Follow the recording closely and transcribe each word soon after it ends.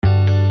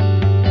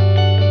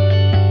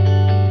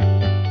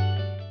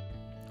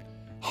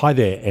Hi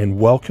there, and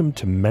welcome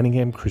to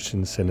Manningham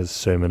Christian Centre's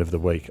Sermon of the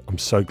Week. I'm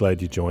so glad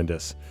you joined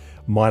us.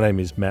 My name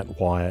is Matt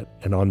Wyatt,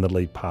 and I'm the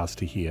lead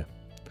pastor here.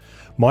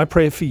 My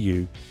prayer for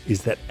you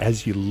is that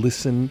as you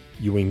listen,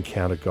 you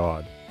encounter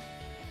God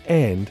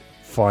and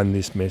find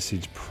this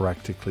message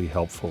practically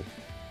helpful.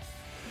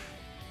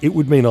 It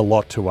would mean a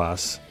lot to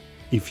us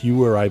if you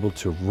were able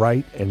to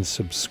rate and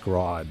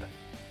subscribe.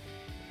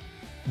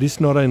 This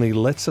not only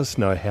lets us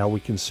know how we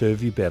can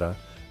serve you better,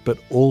 but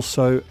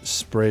also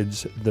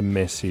spreads the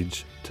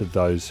message to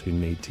those who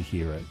need to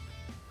hear it.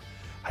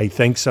 Hey,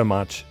 thanks so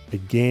much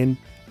again,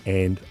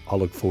 and I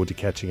look forward to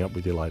catching up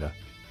with you later.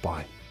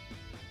 Bye.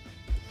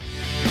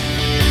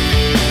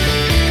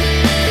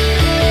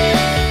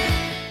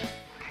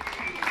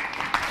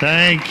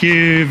 Thank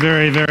you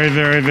very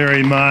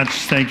much.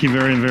 Thank you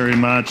very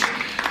much.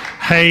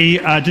 Hey,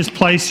 just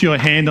place your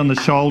hand on the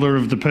shoulder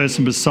of the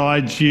person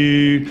beside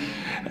you,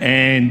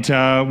 and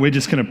we're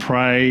just going to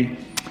pray.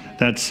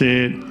 That's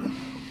it.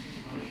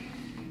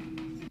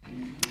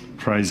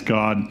 Praise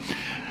God.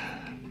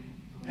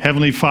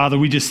 Heavenly Father,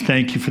 we just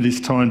thank you for this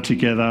time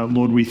together.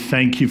 Lord, we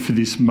thank you for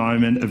this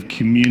moment of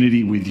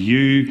community with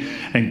you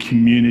and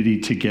community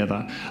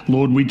together.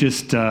 Lord, we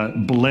just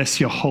bless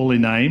your holy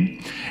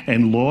name.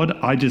 And Lord,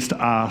 I just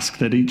ask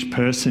that each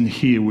person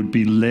here would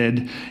be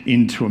led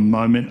into a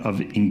moment of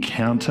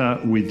encounter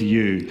with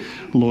you.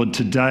 Lord,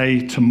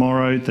 today,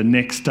 tomorrow, the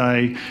next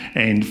day,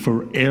 and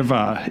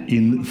forever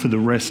for the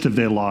rest of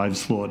their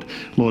lives, Lord.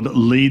 Lord,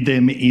 lead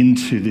them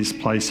into this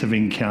place of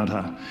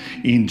encounter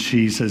in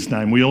Jesus'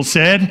 name. We all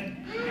said,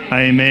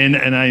 amen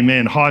and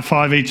amen. High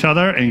five each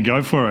other and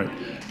go for it.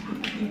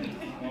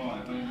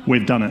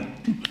 We've done it.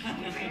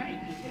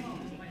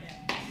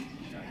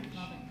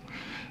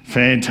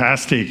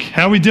 Fantastic.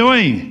 How are we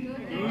doing?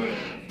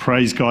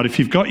 Praise God. If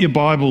you've got your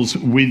Bibles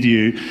with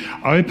you,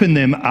 open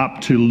them up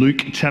to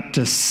Luke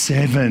chapter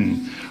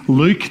 7.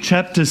 Luke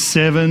chapter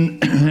 7,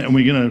 and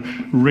we're going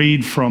to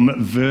read from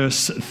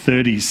verse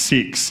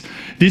 36.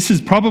 This is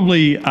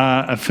probably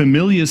a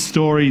familiar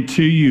story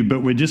to you,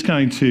 but we're just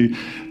going to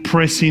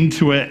press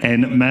into it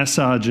and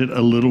massage it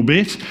a little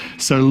bit.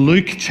 So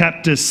Luke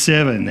chapter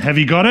 7. Have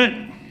you got it?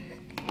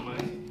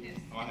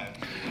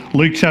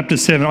 Luke chapter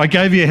 7. I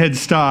gave you a head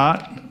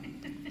start.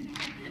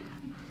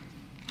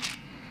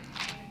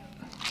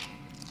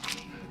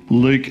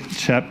 Luke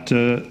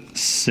chapter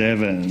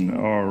 7.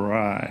 All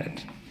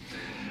right.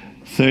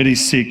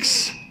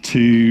 36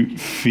 to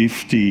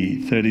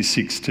 50.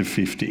 36 to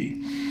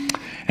 50.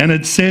 And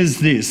it says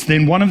this: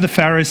 Then one of the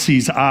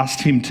Pharisees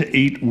asked him to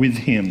eat with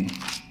him.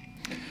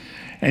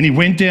 And he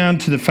went down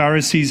to the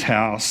Pharisee's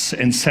house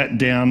and sat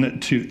down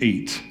to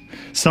eat.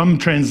 Some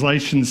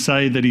translations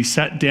say that he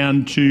sat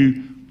down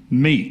to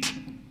meat.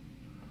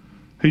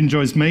 Who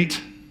enjoys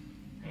meat?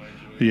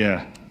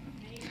 Yeah.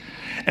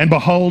 And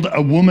behold,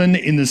 a woman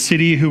in the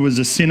city who was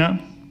a sinner,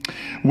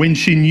 when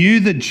she knew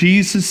that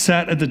Jesus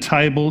sat at the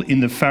table in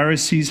the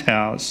Pharisee's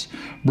house,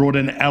 brought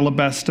an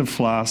alabaster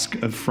flask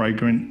of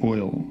fragrant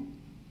oil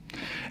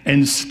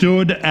and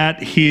stood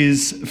at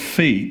his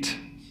feet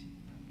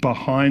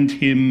behind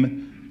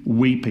him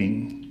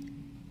weeping.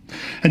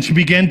 And she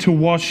began to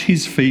wash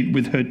his feet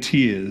with her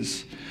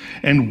tears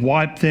and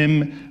wipe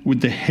them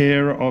with the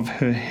hair of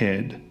her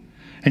head.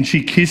 And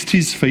she kissed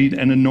his feet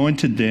and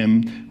anointed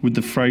them with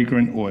the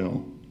fragrant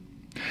oil.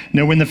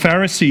 Now when the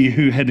Pharisee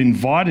who had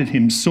invited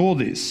him saw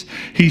this,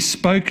 he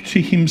spoke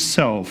to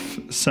himself,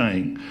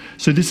 saying,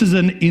 so this is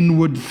an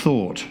inward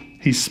thought.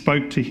 He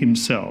spoke to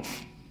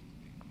himself,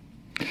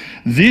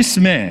 this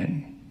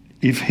man,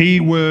 if he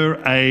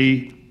were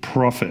a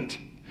prophet,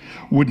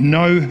 would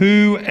know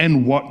who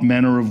and what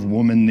manner of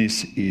woman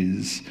this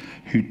is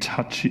who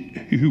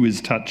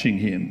is touching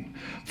him,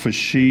 for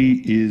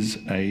she is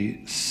a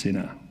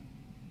sinner.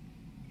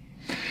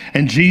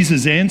 And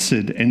Jesus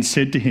answered and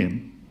said to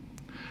him,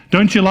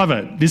 don't you love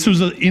it? This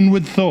was an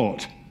inward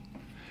thought.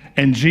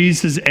 And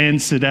Jesus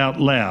answered out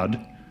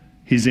loud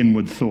his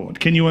inward thought.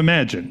 Can you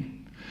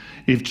imagine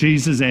if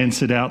Jesus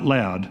answered out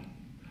loud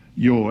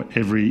your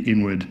every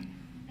inward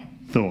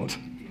thought?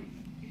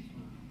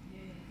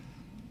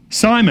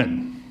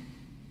 Simon,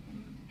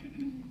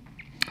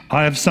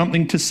 I have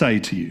something to say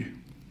to you.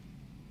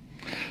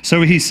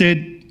 So he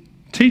said,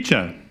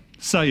 teacher,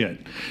 say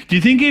it. Do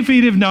you think if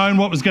he'd have known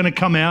what was going to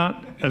come out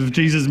of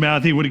Jesus'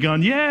 mouth, he would have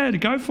gone, yeah,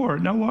 go for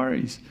it, no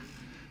worries.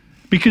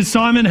 Because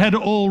Simon had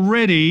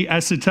already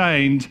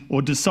ascertained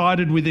or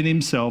decided within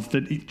himself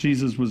that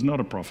Jesus was not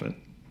a prophet.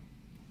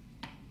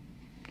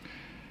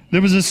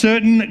 There was a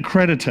certain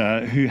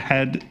creditor who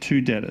had two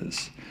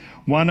debtors.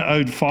 One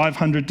owed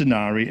 500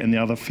 denarii and the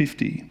other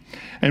 50.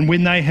 And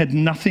when they had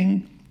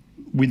nothing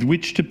with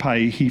which to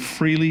pay, he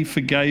freely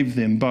forgave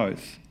them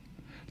both.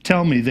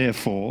 Tell me,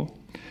 therefore,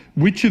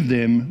 which of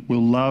them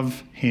will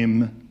love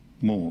him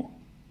more?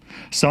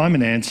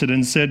 Simon answered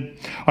and said,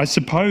 I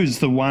suppose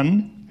the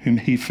one whom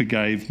he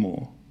forgave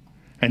more.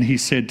 And he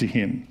said to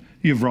him,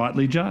 you've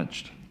rightly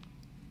judged.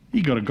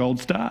 You got a gold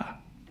star.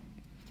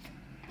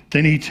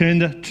 Then he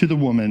turned to the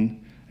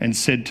woman and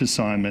said to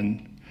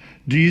Simon,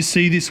 do you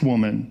see this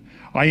woman?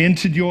 I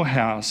entered your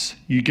house.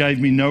 You gave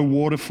me no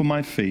water for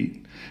my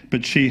feet,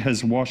 but she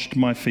has washed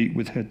my feet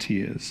with her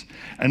tears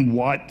and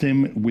wiped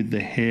them with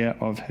the hair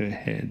of her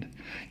head.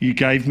 You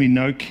gave me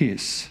no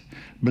kiss,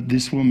 but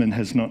this woman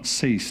has not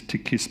ceased to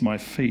kiss my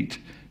feet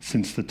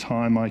since the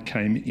time I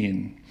came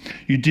in.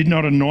 You did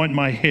not anoint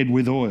my head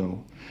with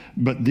oil,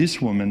 but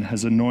this woman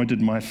has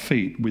anointed my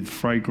feet with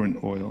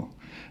fragrant oil.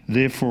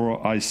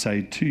 Therefore I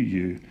say to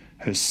you,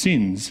 her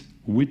sins,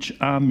 which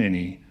are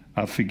many,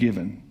 are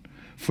forgiven.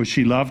 For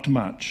she loved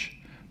much,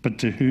 but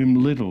to whom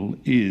little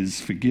is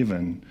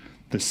forgiven,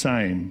 the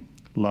same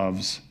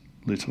loves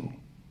little.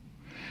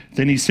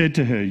 Then he said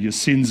to her, your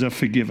sins are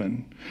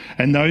forgiven.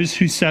 And those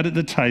who sat at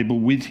the table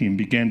with him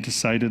began to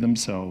say to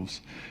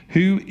themselves,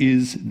 who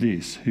is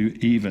this who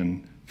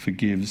even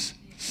forgives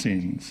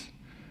sins?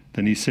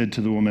 Then he said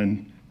to the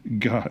woman,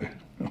 go.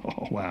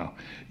 Oh, wow.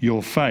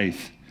 Your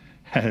faith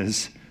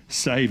has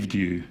saved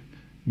you.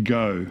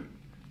 Go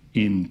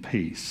in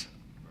peace.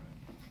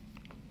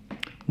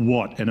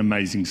 What an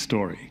amazing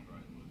story.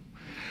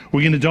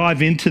 We're going to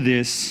dive into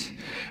this,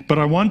 but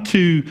I want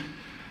to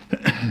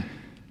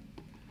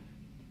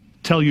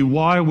tell you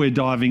why we're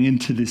diving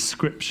into this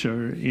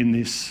scripture in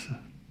this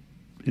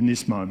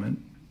moment.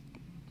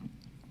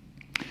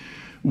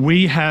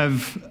 We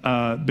have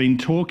been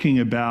talking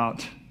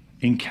about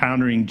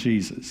encountering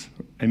Jesus.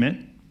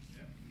 Amen?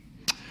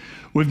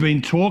 We've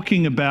been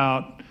talking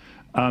about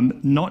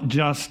not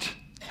just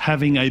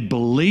having a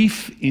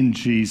belief in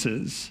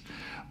Jesus,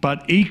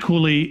 but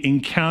equally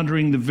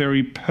encountering the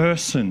very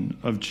person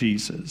of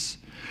Jesus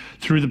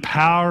through the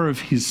power of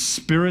his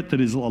Spirit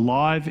that is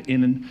alive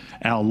in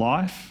our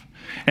life.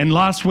 And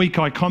last week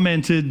I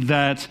commented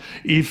that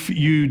if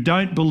you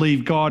don't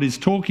believe God is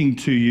talking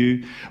to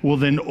you, well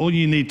then all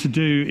you need to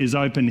do is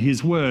open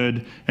his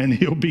word and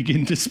he'll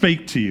begin to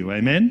speak to you.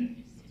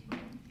 Amen?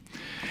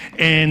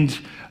 And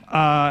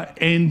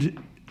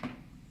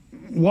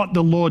what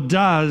the Lord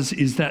does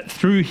is that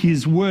through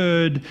his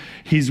word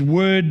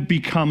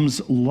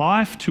becomes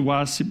life to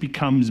us, it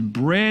becomes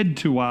bread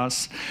to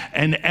us,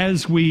 and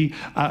as we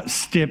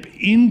step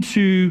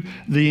into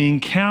the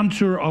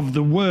encounter of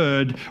the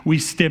word, we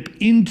step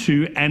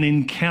into an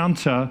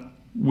encounter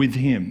with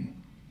him.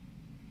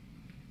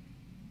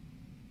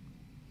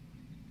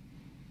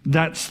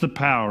 That's the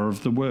power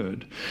of the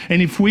word.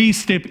 And if we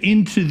step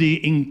into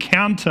the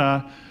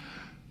encounter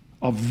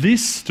of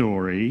this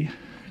story,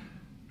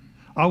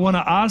 I want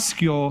to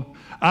ask you,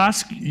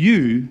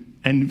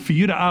 and for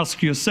you to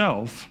ask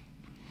yourself,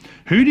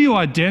 who do you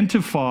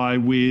identify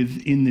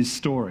with in this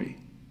story?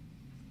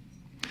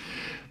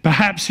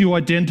 Perhaps you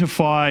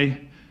identify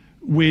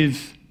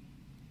with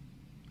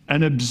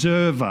an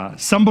observer,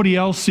 somebody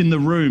else in the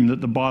room that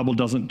the Bible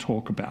doesn't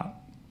talk about,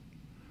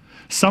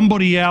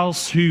 somebody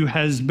else who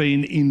has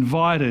been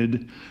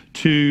invited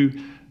to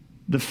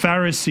the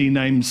Pharisee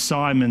named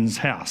Simon's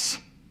house.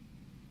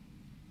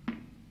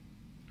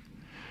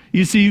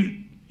 You see,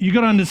 you've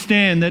got to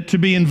understand that to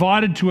be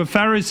invited to a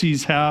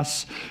Pharisee's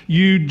house,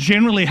 you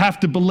generally have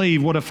to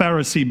believe what a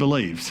Pharisee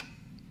believes.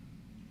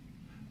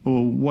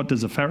 Well, what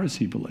does a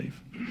Pharisee believe?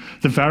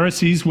 The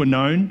Pharisees were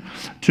known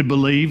to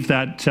believe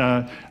that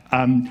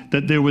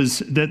there was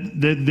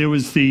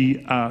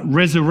the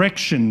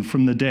resurrection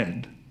from the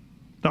dead.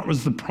 That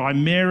was the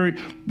primary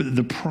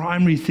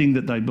thing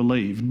that they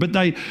believed. But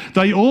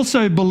they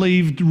also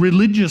believed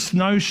religious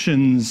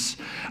notions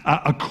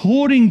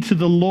according to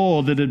the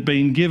law that had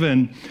been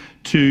given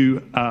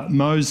to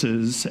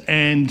Moses.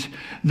 And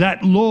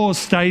that law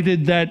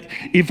stated that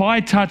if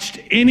I touched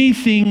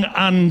anything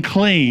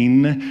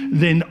unclean,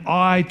 then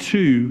I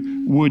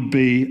too would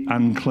be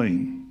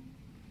unclean.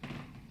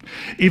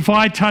 If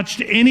I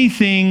touched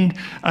anything,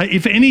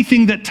 if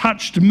anything that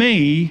touched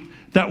me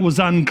that was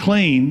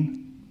unclean,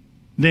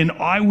 then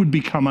I would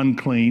become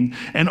unclean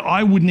and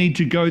I would need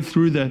to go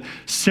through the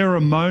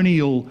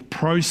ceremonial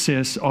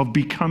process of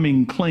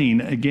becoming clean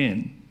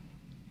again.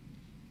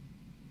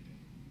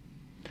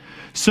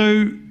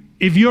 So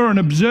if you're an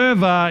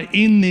observer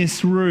in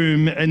this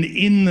room and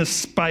in the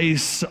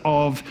space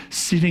of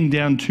sitting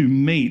down to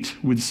meet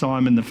with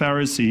Simon the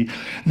Pharisee,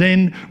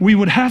 then we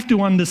would have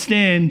to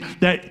understand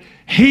that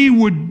he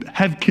would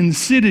have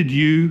considered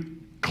you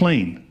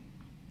clean.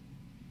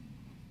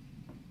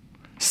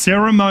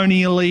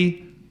 Ceremonially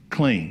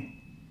clean.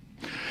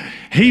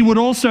 He would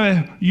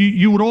also,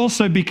 you would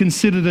also be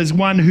considered as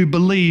one who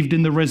believed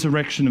in the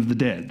resurrection of the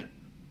dead.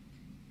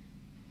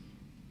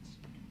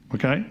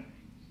 Okay?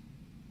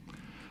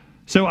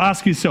 So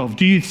ask yourself,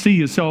 do you see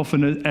yourself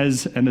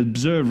as an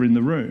observer in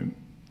the room?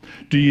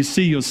 Do you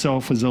see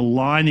yourself as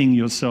aligning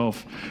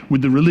yourself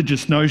with the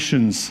religious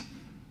notions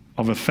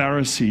of a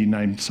Pharisee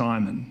named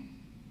Simon?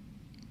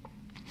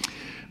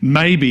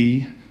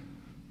 Maybe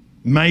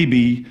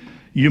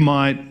you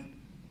might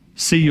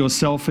see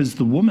yourself as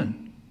the woman.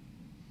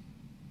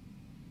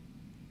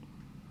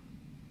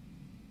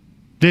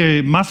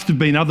 There must have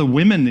been other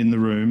women in the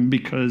room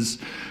because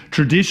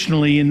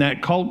traditionally in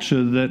that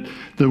culture that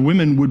the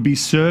women would be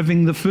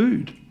serving the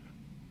food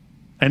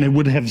and it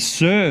would have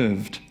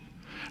served.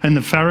 And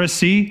the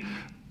Pharisee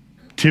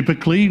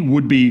typically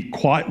would be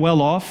quite well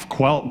off,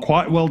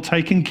 quite well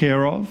taken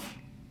care of.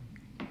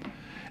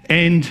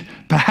 And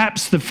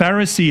perhaps the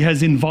Pharisee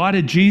has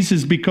invited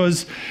Jesus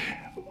because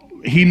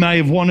he may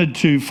have wanted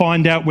to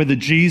find out whether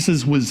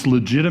Jesus was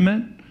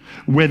legitimate,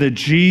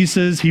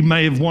 he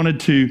may have wanted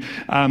to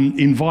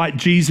invite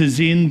Jesus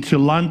in to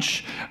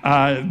lunch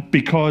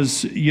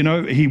because,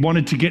 he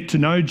wanted to get to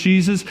know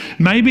Jesus.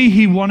 Maybe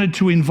he wanted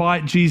to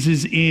invite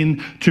Jesus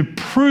in to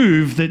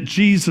prove that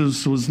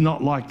Jesus was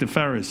not like the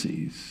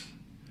Pharisees,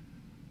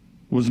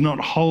 was not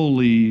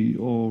holy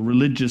or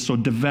religious or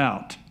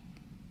devout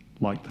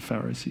like the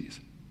Pharisees.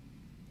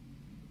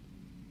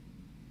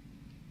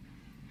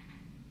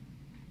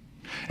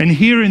 And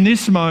here in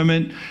this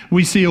moment,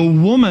 we see a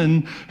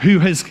woman who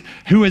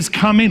has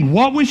come in.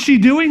 What was she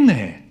doing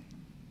there?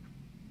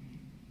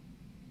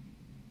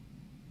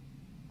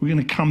 We're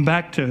going to come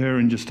back to her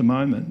in just a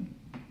moment.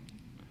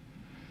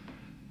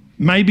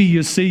 Maybe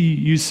you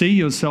see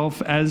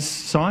yourself as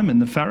Simon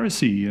the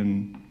Pharisee,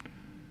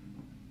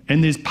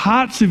 and there's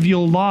parts of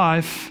your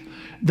life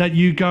that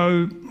you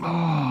go,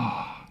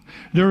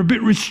 they're a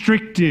bit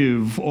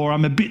restrictive, or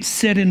I'm a bit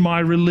set in my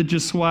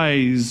religious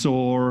ways,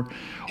 or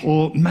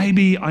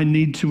maybe I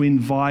need to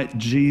invite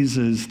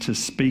Jesus to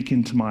speak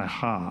into my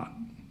heart.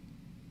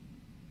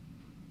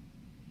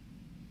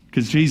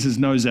 Because Jesus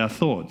knows our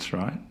thoughts,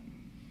 right?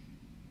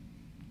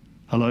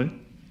 Hello?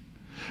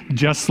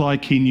 Just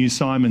like he knew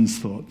Simon's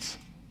thoughts.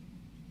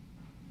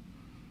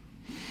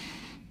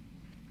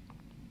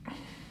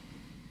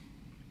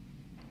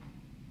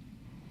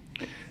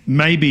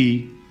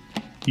 Maybe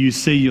you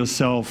see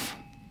yourself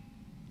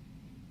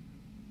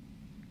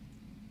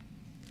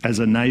as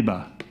a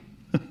neighbour.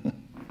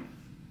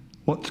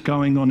 What's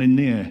going on in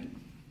there?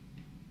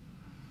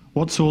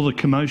 What's all the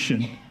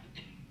commotion?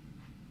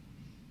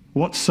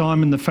 What's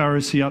Simon the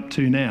Pharisee up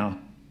to now?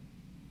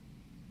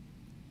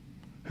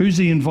 Who's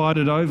he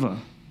invited over?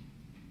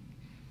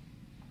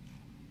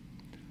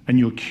 And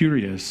you're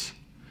curious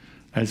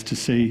as to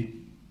see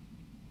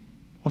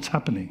what's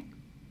happening.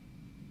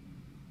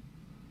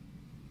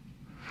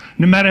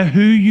 No matter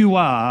who you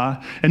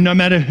are, and no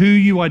matter who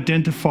you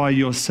identify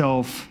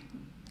yourself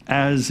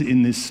as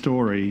in this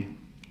story,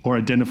 or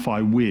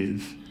identify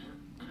with,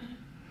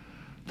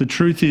 the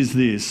truth is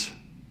this: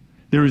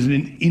 there is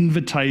an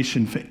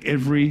invitation for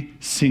every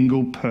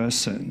single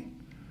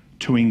person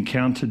to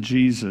encounter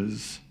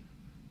Jesus.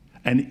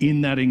 And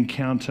in that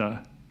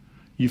encounter,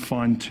 you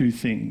find two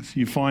things.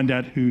 You find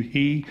out who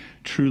he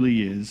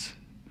truly is,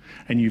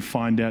 and you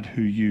find out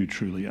who you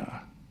truly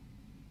are.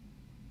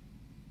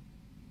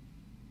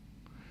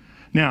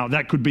 Now,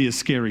 that could be a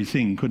scary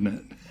thing, couldn't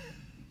it?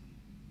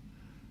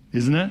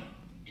 Isn't it?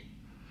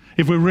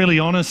 If we're really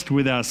honest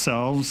with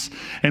ourselves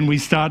and we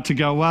start to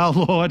go, well,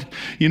 Lord,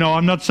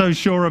 I'm not so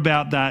sure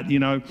about that.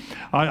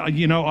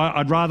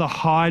 I'd rather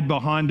hide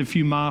behind a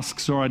few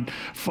masks, or I'd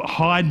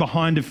hide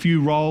behind a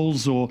few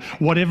roles, or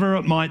whatever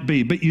it might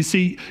be. But you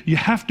see, you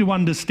have to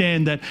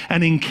understand that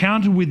an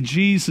encounter with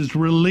Jesus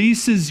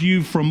releases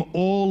you from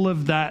all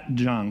of that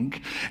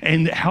junk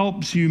and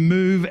helps you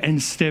move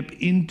and step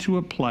into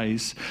a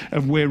place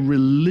of where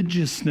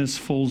religiousness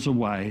falls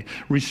away,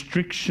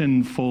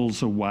 restriction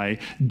falls away,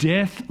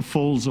 death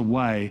falls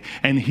away,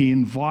 and he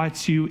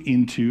invites you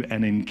into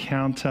an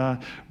encounter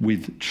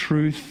with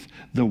truth,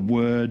 the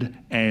word,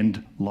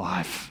 and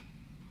life.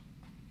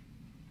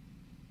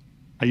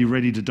 Are you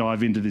ready to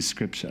dive into this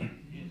scripture?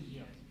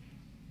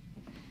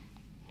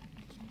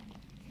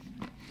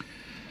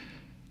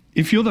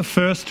 If you're the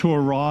first to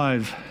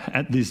arrive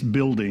at this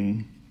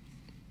building,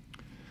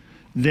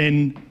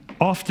 then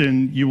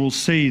often you will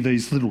see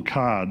these little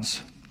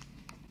cards.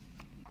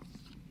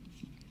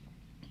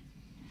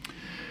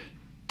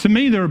 To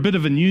me, they're a bit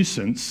of a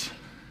nuisance,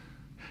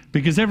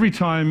 because every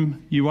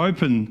time you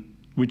open,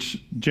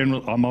 which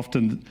generally I'm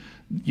often,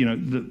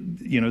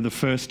 the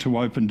first to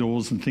open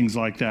doors and things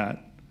like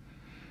that.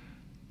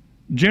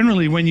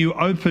 Generally, when you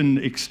open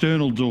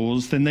external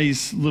doors, then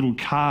these little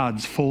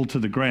cards fall to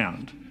the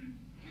ground,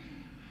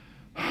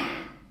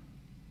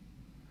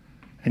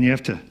 and you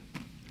have to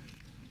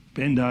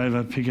bend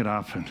over, pick it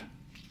up, and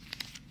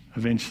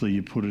eventually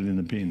you put it in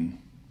the bin.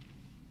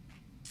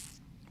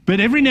 But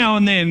every now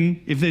and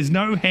then, if there's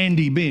no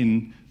handy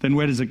bin, then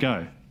where does it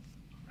go?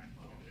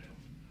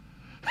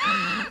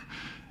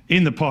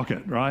 In the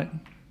pocket, right?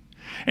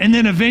 And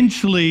then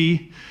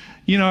eventually,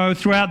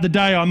 throughout the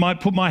day, I might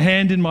put my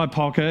hand in my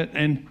pocket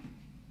and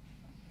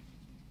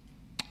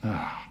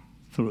thought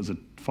it was a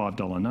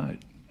 $5 note.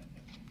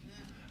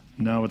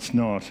 No, it's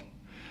not.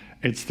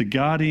 It's the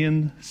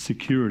Guardian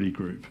Security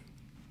Group.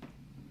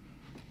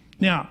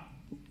 Now,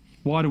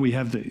 why do we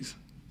have these?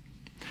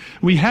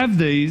 We have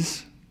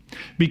these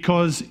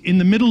because in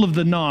the middle of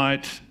the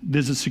night,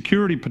 there's a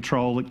security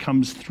patrol that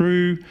comes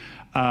through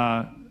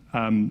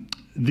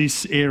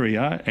this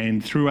area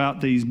and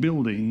throughout these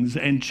buildings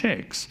and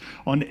checks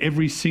on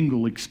every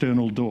single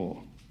external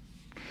door.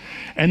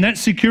 And that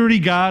security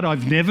guard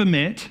I've never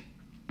met,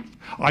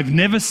 I've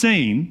never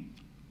seen,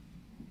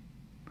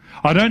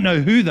 I don't know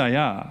who they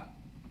are,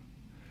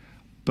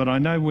 but I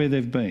know where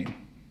they've been.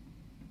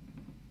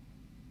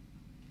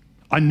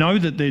 I know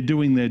that they're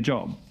doing their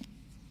job.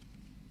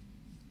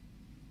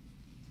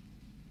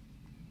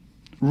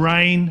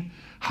 Rain,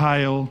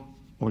 hail,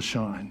 or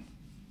shine.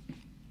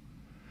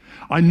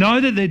 I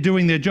know that they're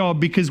doing their job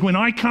because when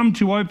I come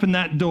to open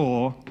that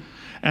door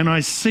and I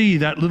see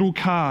that little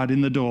card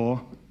in the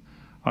door,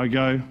 I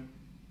go,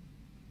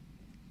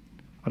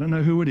 I don't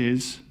know who it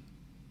is.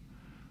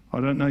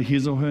 I don't know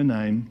his or her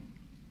name,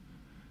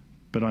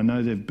 but I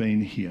know they've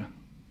been here.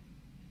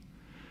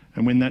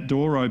 And when that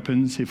door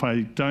opens, if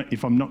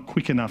I'm not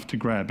quick enough to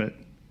grab it,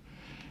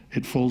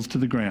 it falls to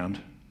the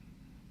ground.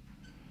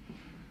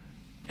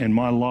 And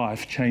my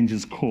life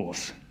changes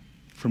course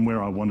from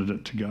where I wanted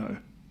it to go.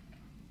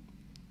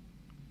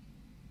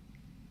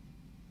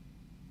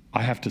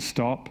 I have to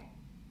stop,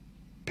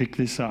 pick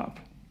this up,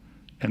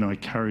 and I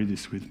carry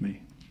this with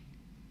me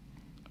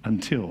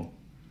until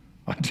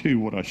I do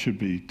what I should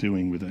be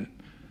doing with it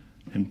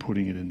and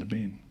putting it in the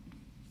bin.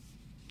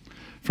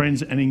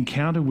 Friends, an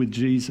encounter with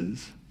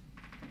Jesus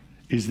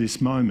is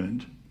this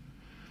moment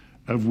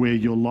of where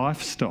your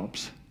life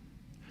stops,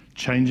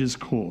 changes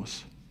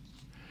course,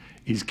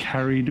 is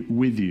carried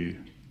with you.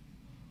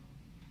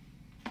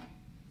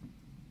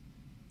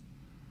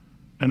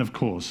 And of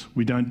course,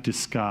 we don't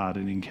discard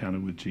an encounter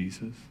with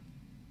Jesus.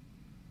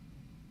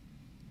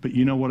 But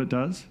you know what it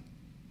does?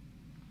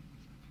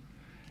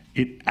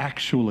 It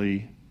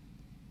actually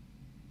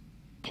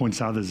points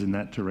others in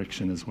that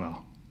direction as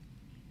well.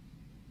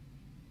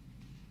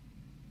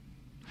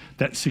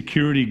 That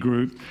security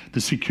group,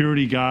 the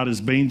security guard has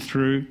been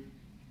through,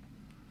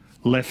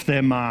 left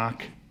their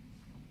mark,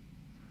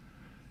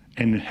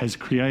 and has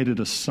created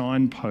a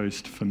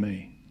signpost for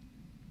me.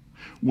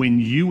 When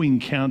you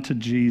encounter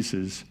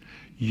Jesus,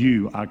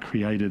 you are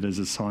created as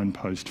a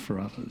signpost for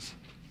others.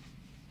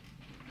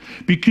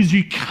 Because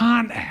you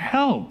can't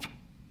help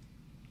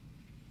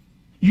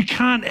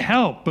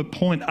but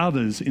point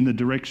others in the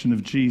direction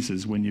of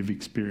Jesus when you've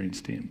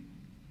experienced him.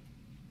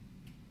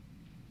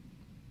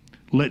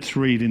 Let's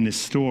read in this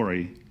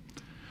story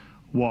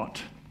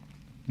what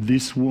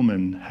this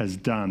woman has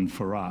done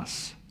for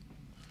us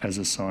as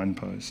a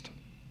signpost.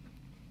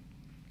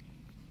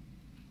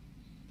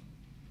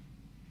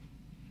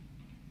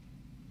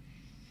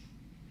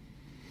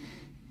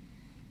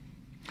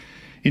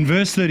 In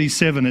verse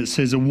 37, it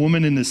says, a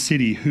woman in the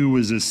city who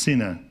was a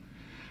sinner,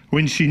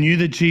 when she knew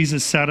that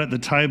Jesus sat at the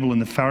table in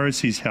the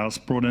Pharisee's house,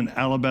 brought an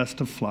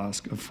alabaster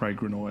flask of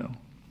fragrant oil.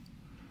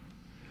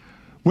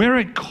 Where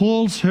it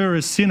calls her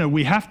a sinner,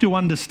 we have to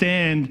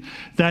understand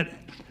that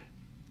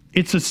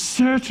it's a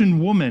certain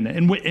woman.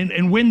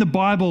 And when the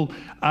Bible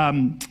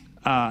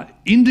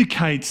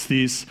indicates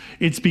this,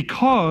 it's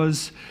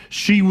because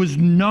she was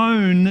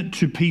known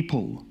to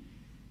people.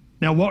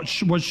 Now, what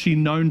was she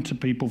known to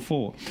people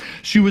for?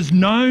 She was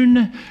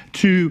known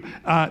to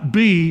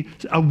be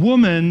a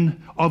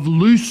woman of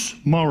loose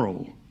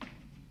moral.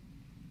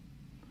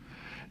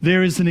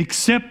 There is an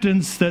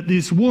acceptance that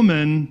this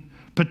woman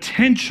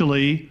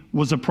potentially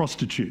was a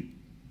prostitute.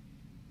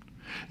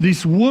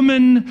 This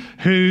woman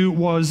who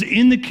was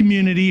in the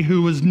community,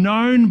 who was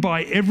known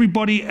by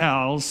everybody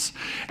else.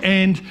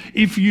 And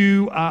if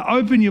you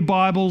open your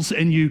Bibles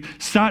and you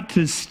start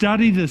to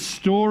study the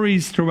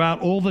stories throughout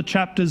all the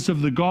chapters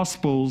of the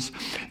Gospels,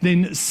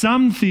 then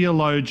some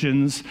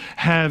theologians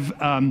have,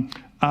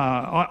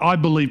 I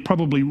believe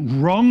probably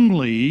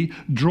wrongly,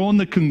 drawn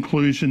the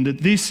conclusion that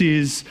this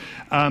is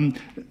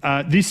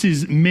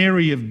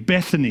Mary of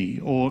Bethany,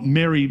 or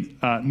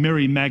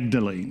Mary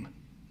Magdalene.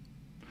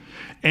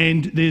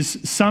 And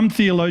there's some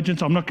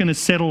theologians, I'm not going to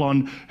settle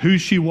on who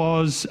she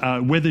was,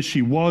 whether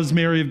she was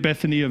Mary of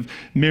Bethany, of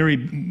Mary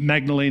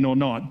Magdalene or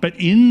not. But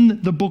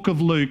in the book of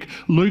Luke,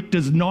 Luke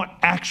does not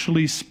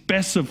actually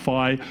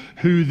specify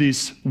who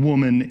this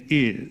woman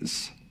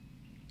is.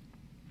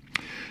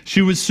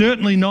 She was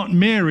certainly not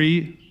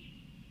Mary,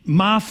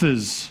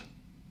 Martha's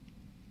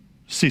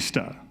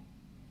sister,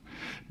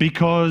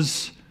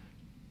 because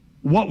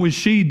what was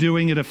she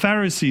doing at a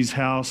Pharisee's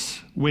house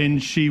when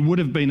she would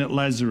have been at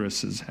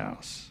Lazarus's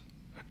house,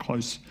 a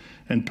close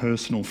and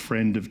personal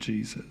friend of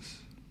Jesus?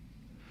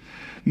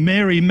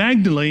 Mary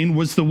Magdalene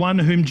was the one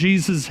whom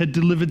Jesus had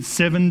delivered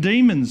 7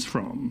 demons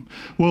from.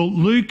 Well,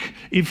 Luke,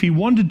 if he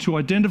wanted to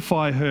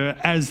identify her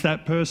as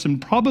that person,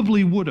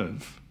 probably would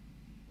have,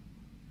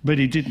 but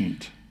he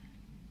didn't.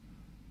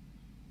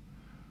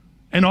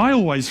 And I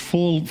always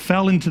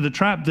fell into the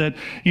trap that,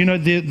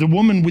 the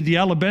woman with the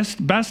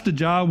alabaster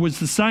jar was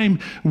the same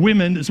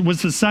woman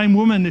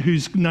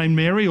who's named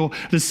Mary, or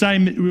the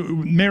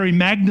same Mary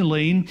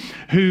Magdalene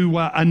who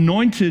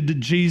anointed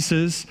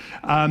Jesus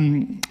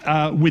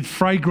with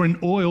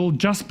fragrant oil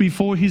just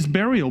before his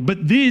burial.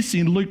 But this,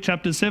 in Luke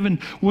chapter 7,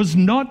 was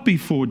not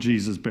before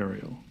Jesus'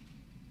 burial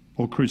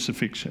or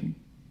crucifixion.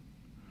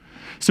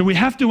 So we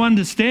have to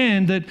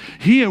understand that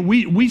here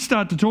we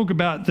start to talk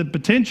about the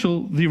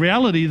potential, the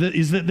reality that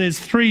is that there's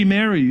 3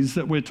 Marys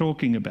that we're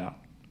talking about.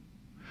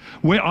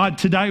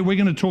 Today we're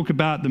going to talk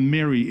about the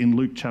Mary in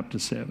Luke chapter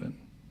 7.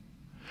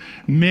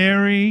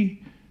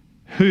 Mary,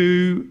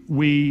 who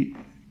we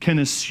can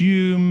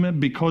assume,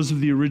 because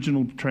of the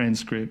original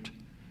transcript,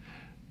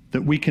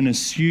 that we can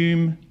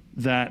assume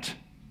that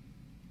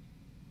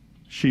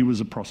she was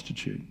a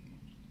prostitute.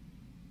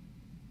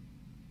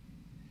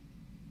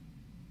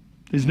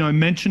 There's no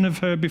mention of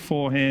her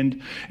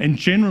beforehand, and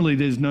generally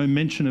there's no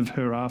mention of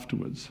her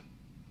afterwards.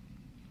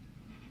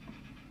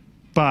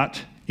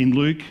 But in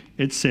Luke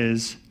it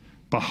says,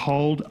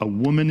 "Behold, a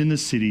woman in the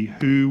city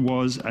who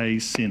was a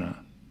sinner."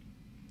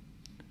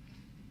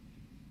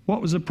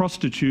 What was a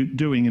prostitute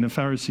doing in a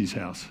Pharisee's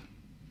house?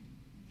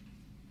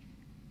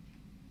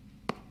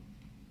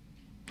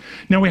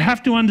 Now we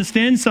have to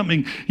understand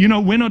something. You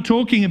know, we're not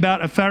talking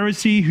about a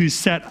Pharisee who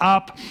sat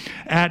up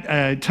at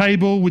a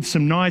table with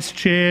some nice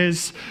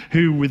chairs,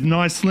 who with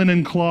nice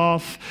linen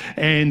cloth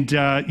and,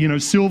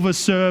 silver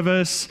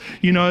service.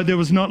 You know, there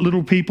was not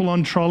little people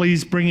on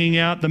trolleys bringing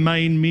out the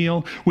main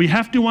meal. We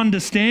have to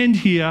understand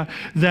here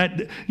that,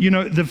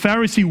 the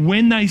Pharisee,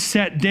 when they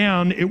sat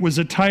down, it was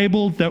a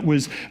table that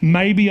was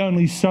maybe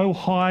only so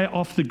high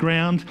off the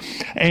ground,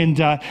 and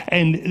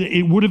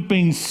it would have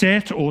been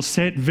set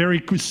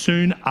very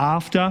soon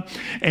after.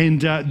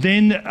 And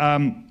then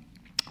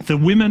the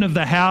women of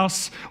the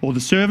house or the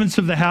servants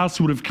of the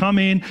house would have come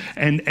in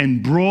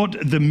and brought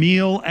the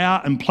meal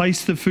out and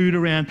placed the food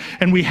around.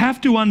 And we have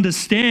to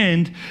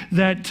understand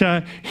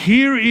that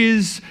here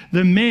is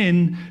the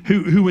men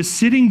who were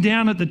sitting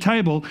down at the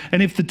table.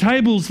 And if the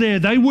table's there,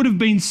 they would have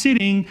been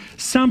sitting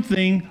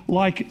something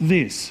like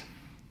this.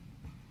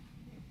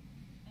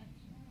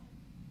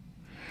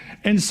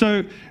 And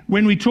so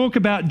when we talk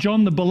about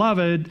John the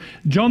Beloved,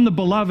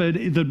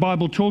 the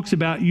Bible talks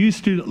about,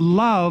 used to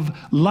love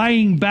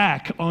laying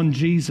back on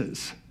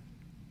Jesus.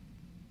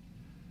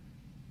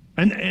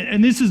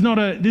 And this is not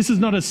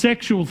a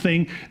sexual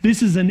thing.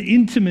 This is an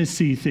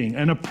intimacy thing,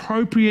 an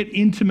appropriate,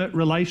 intimate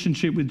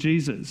relationship with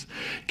Jesus.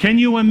 Can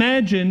you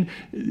imagine,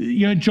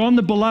 John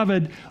the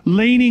Beloved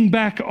leaning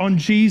back on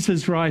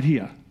Jesus right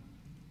here,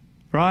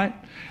 right?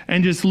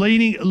 And just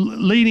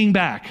leaning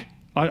back.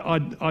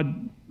 I'd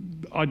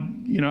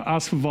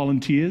ask for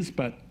volunteers,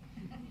 but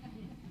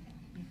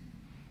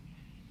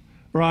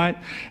right.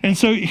 And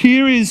so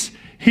here is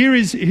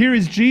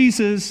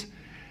Jesus.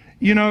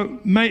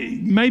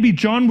 Maybe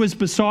John was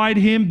beside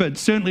him, but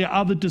certainly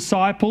other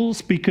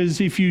disciples,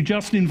 because if you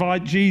just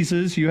invite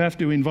Jesus, you have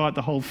to invite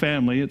the whole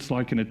family. It's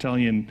like an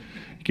Italian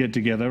get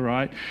together,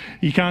 right?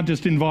 You can't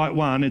just invite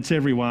one; it's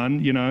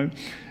everyone,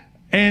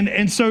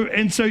 And so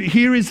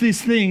here is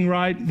this thing,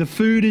 right? The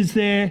food is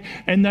there,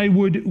 and they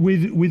would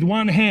with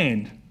one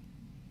hand.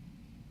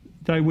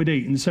 They would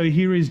eat. And so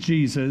here is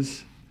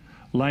Jesus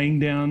laying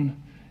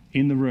down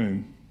in the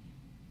room.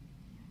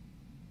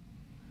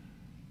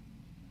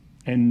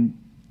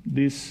 And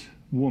this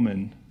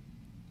woman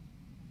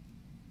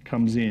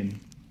comes in.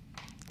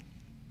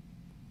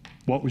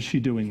 What was she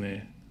doing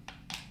there?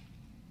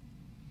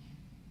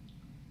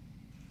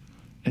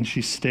 And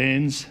she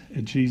stands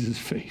at Jesus'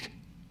 feet.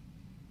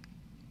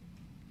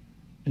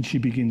 And she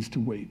begins to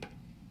weep.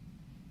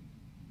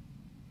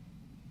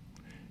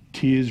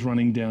 Tears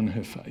running down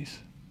her face.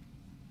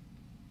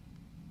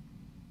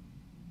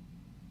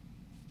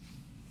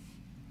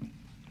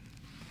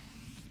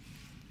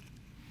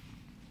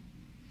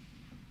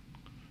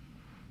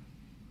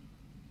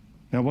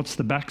 Now, what's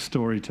the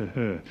backstory to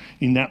her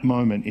in that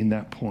moment, in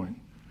that point?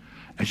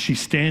 As she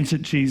stands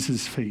at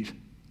Jesus' feet,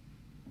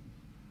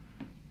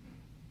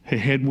 her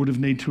head would have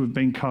needed to have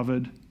been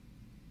covered.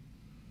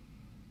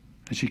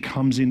 As she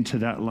comes into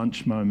that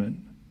lunch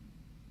moment,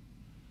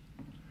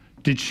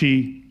 did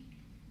she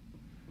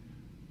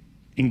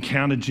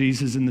encounter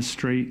Jesus in the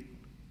street?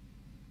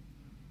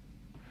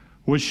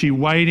 Was she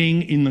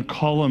waiting in the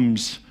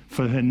columns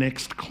for her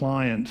next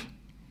client?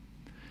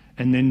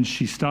 And then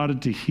she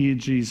started to hear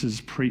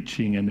Jesus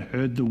preaching and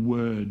heard the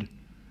word,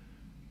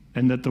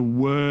 and that the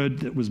word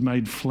that was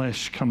made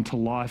flesh come to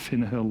life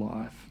in her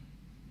life.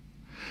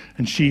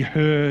 And she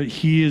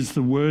hears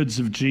the words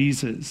of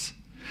Jesus.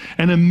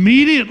 And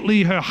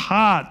immediately her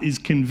heart is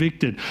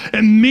convicted.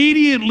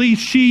 Immediately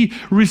she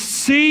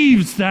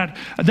receives that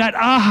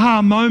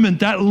aha moment,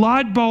 that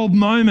light bulb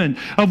moment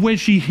of where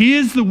she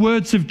hears the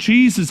words of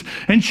Jesus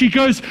and she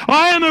goes,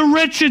 "I am a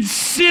wretched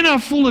sinner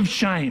full of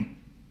shame.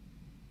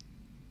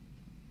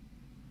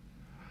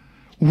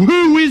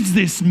 Who is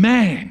this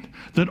man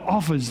that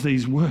offers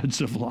these words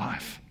of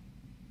life?"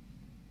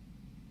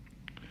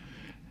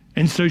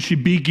 And so she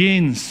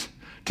begins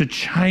to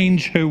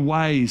change her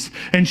ways,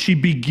 and she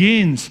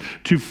begins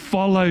to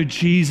follow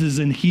Jesus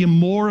and hear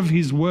more of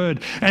his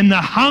word and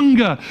the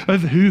hunger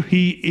of who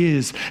he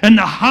is and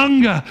the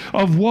hunger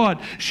of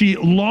what she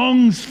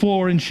longs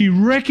for. And she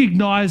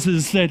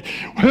recognizes that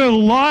her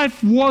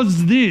life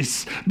was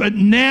this, but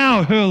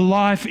now her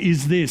life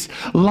is this.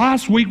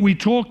 Last week we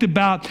talked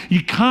about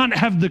you can't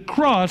have the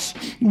cross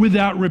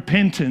without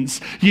repentance.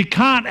 You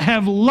can't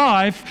have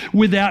life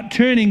without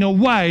turning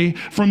away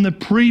from the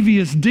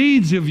previous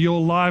deeds of your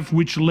life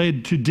which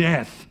led to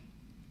death.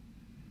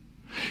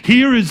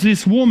 Here is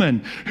this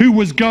woman who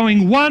was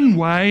going one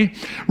way,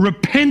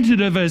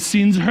 repented of her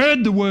sins,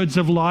 heard the words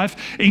of life,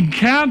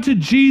 encountered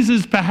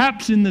Jesus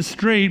perhaps in the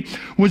street,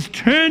 was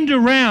turned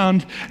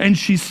around, and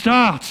she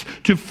starts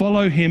to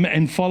follow him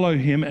and follow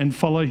him and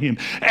follow him.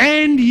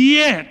 And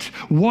yet,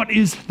 what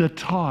is the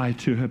tie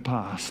to her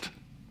past?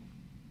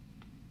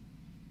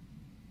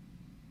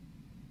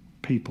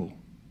 People.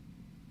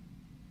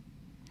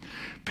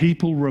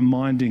 People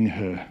reminding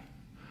her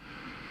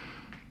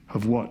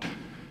of what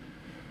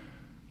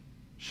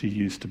she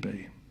used to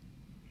be.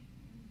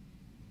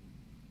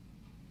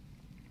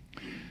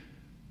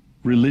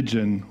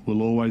 Religion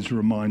will always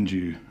remind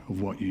you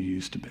of what you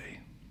used to be,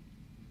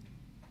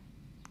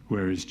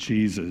 whereas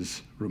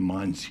Jesus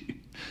reminds you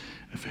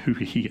of who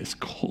he has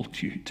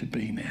called you to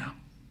be now.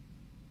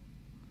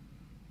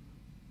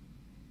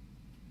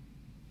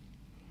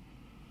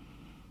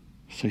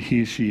 So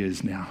here she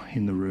is now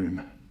in the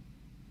room.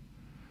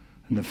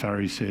 And the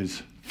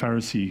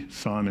Pharisee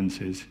Simon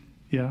says,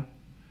 yeah,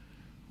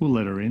 we'll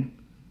let her in.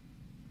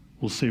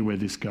 We'll see where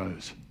this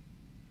goes.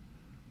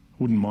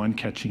 Wouldn't mind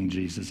catching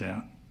Jesus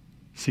out.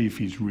 See if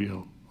he's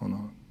real or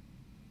not.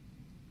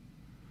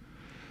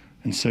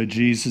 And so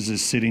Jesus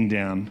is sitting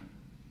down,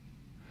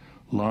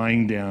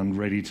 lying down,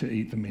 ready to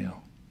eat the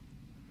meal.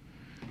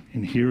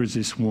 And here is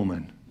this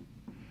woman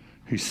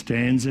who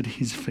stands at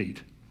his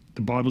feet.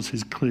 The Bible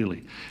says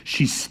clearly,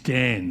 she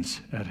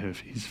stands at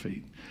his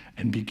feet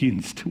and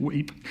begins to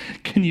weep.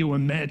 Can you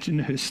imagine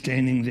her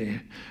standing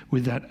there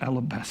with that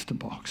alabaster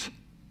box?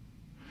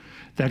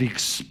 That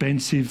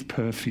expensive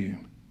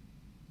perfume.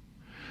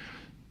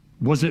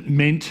 Was it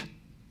meant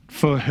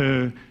for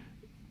her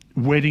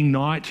wedding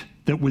night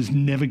that was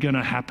never going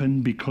to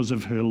happen because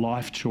of her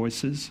life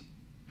choices?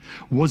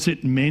 Was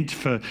it meant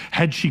for,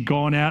 had she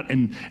gone out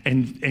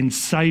and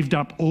saved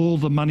up all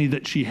the money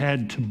that she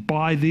had to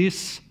buy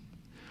this?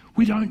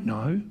 We don't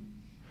know.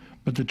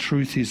 But the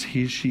truth is,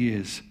 here she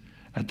is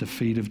at the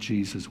feet of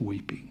Jesus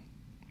weeping.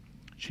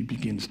 She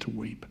begins to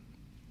weep.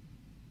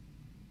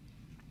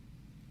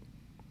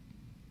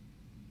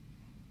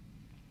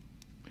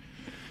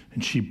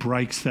 And she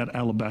breaks that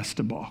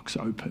alabaster box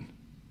open.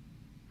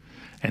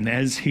 And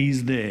as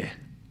he's there,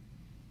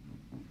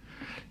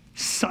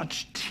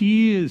 such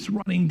tears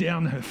running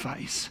down her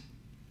face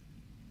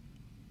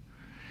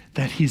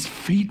that his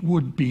feet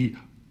would be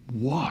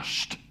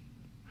washed.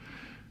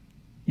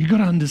 You got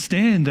to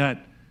understand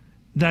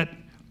that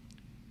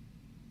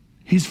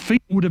his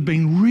feet would have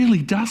been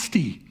really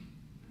dusty.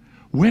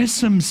 Wear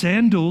some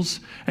sandals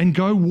and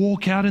go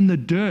walk out in the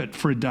dirt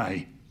for a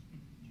day.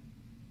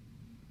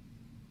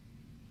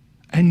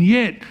 And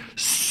yet,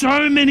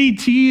 so many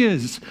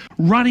tears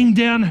running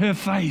down her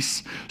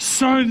face,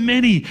 so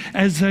many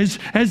as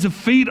the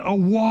feet are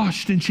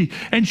washed, and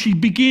she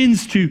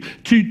begins to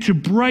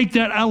break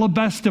that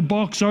alabaster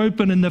box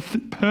open and the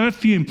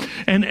perfume,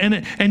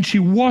 and she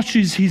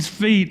washes his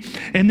feet,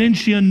 and then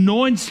she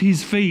anoints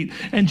his feet,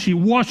 and she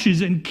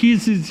washes and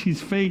kisses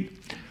his feet.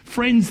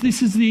 Friends,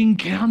 this is the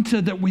encounter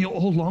that we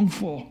all long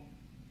for.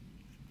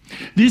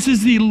 This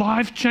is the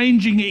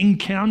life-changing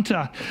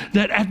encounter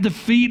that at the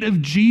feet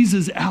of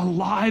Jesus, our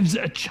lives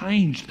are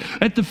changed.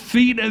 At the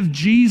feet of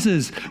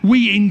Jesus,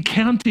 we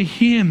encounter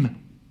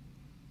him.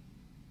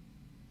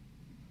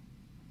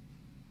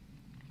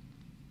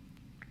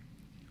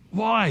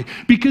 Why?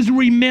 Because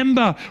we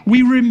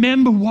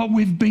remember what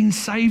we've been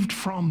saved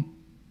from.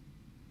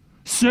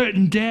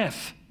 Certain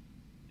death.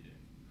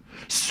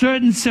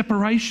 Certain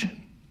separation.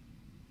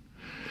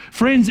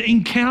 Friends,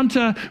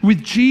 encounter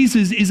with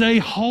Jesus is a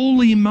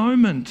holy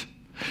moment.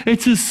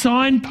 It's a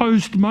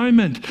signpost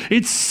moment.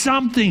 It's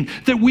something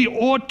that we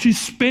ought to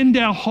spend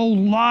our whole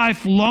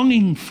life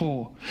longing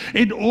for.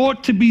 It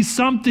ought to be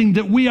something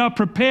that we are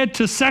prepared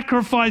to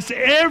sacrifice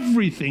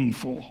everything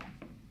for.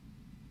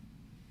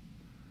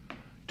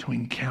 To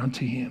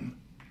encounter him.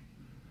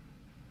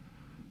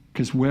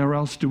 Because where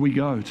else do we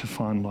go to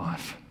find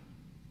life?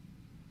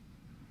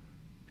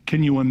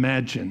 Can you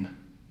imagine?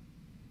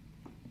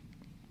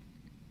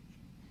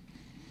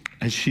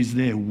 As she's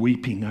there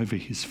weeping over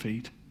his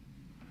feet.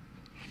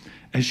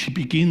 As she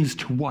begins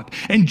to wipe.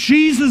 And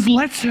Jesus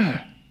lets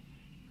her.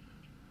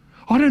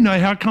 I don't know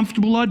how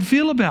comfortable I'd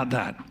feel about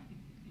that.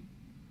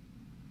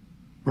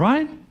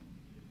 Right?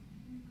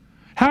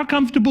 How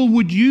comfortable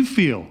would you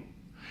feel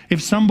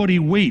if somebody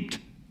wept?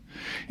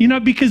 You know,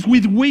 because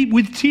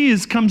with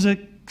tears comes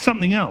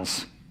something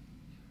else.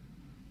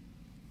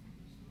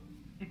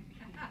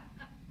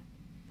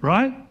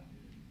 Right?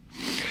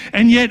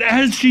 And yet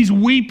as she's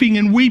weeping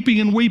and weeping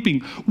and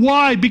weeping,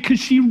 why? Because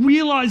she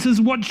realizes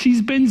what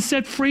she's been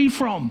set free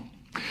from.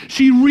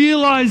 She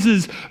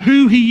realizes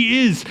who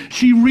he is.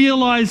 She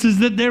realizes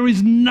that there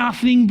is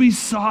nothing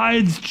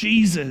besides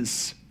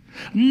Jesus.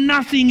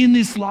 Nothing in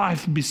this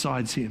life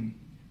besides him.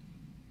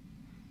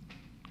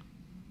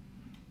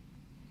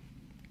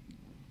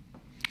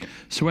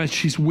 So as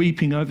she's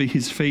weeping over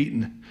his feet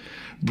and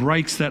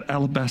breaks that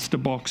alabaster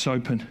box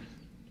open,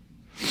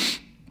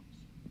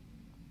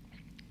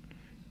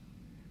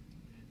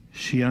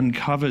 she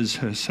uncovers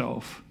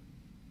herself.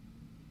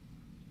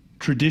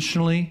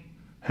 Traditionally,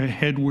 Her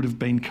head would have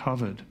been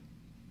covered.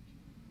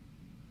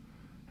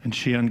 And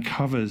she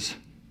uncovers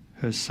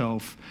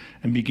herself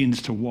and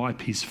begins to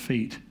wipe his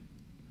feet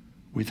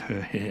with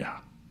her hair.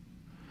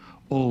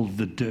 All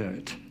the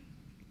dirt,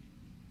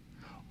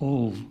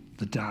 all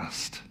the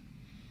dust.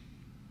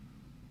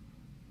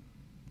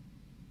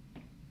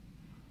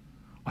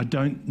 I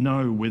don't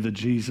know whether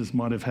Jesus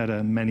might have had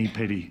a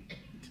mani-pedi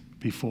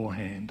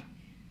beforehand,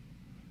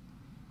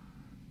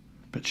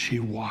 but she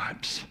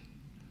wipes.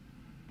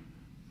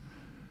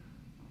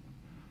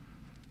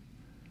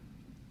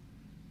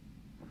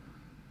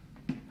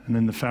 And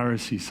then the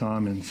Pharisee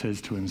Simon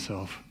says to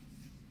himself,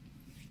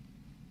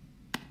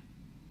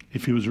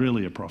 if he was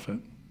really a prophet.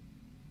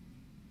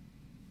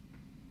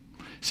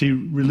 See,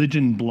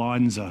 religion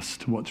blinds us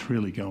to what's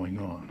really going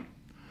on.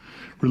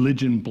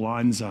 Religion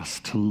blinds us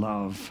to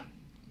love,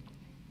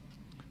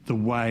 the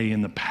way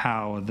and the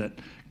power that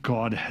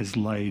God has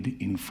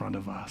laid in front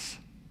of us.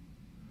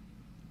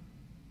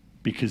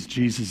 Because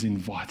Jesus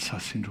invites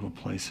us into a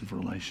place of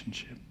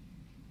relationship.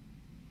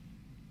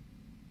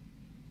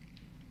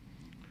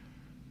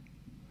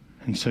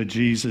 And so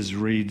Jesus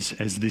reads,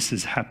 as this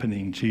is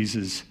happening,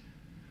 Jesus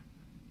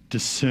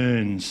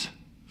discerns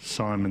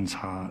Simon's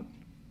heart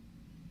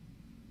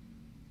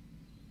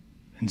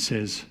and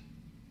says,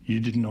 you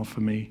didn't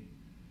offer me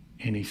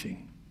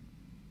anything.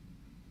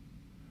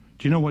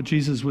 Do you know what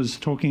Jesus was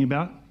talking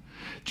about?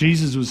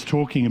 Jesus was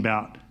talking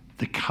about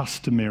the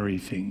customary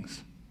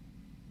things.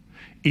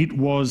 It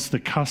was the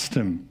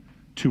custom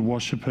to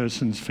wash a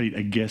person's feet,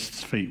 a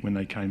guest's feet, when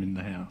they came in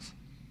the house.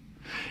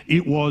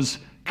 It was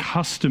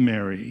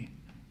customary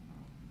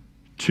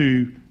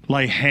to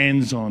lay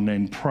hands on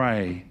and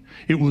pray.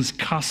 It was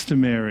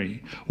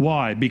customary.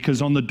 Why?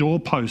 Because on the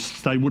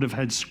doorposts they would have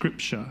had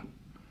scripture.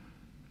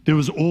 There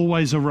was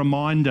always a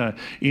reminder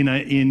in a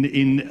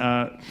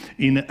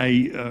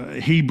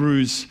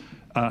Hebrew's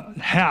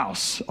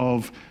house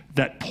of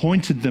that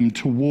pointed them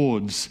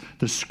towards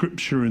the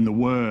scripture and the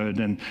word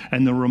and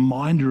the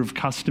reminder of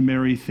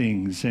customary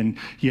things. And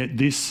yet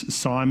this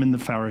Simon the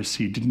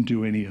Pharisee didn't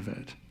do any of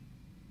it.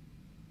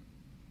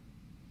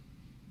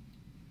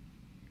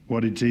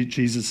 What did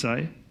Jesus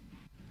say?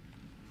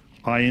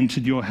 I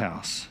entered your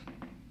house.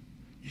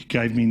 You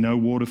gave me no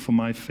water for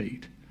my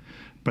feet,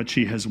 but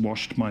she has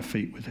washed my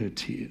feet with her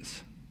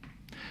tears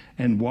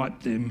and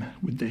wiped them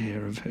with the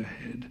hair of her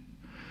head.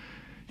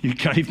 You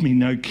gave me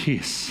no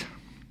kiss,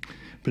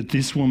 but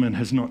this woman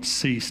has not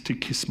ceased to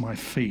kiss my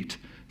feet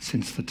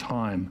since the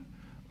time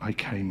I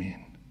came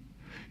in.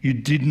 You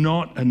did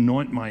not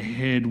anoint my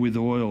head with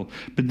oil,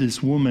 but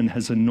this woman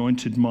has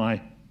anointed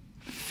my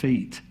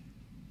feet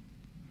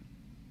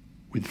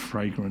with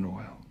fragrant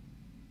oil.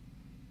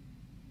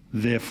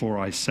 Therefore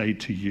I say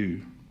to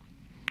you,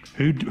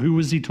 who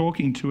was he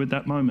talking to at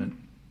that moment?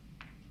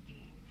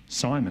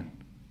 Simon.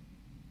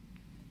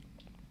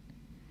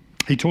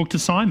 He talked to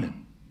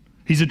Simon.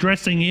 He's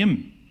addressing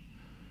him,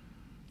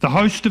 the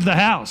host of the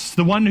house,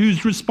 the one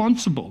who's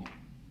responsible.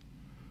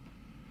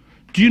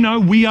 Do you know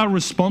we are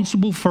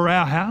responsible for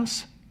our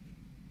house?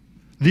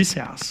 This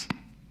house.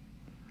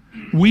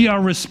 We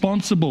are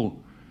responsible.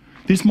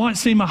 This might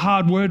seem a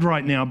hard word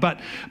right now, but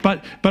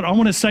I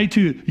want to say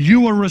to you,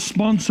 you are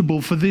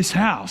responsible for this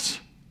house,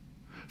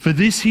 for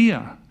this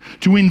here,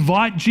 to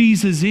invite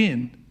Jesus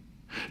in,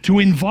 to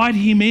invite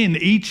him in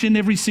each and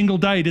every single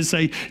day to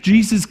say,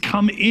 Jesus,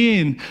 come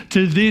in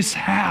to this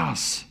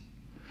house.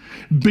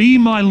 Be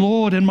my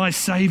Lord and my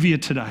Savior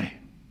today.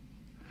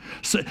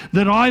 So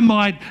that I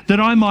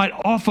might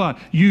offer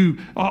you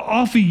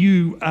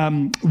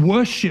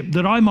worship,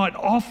 that I might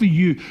offer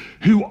you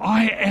who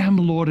I am,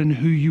 Lord, and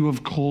who you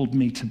have called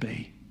me to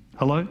be.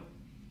 Hello?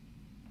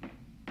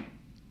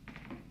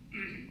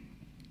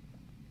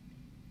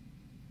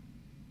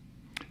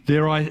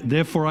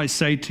 Therefore I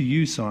say to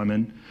you,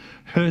 Simon,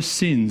 her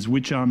sins,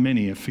 which are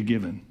many, are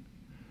forgiven,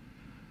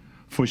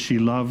 for she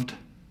loved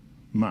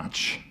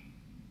much.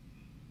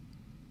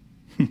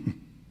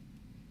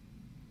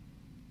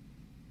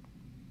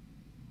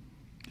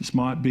 This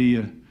might be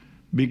a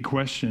big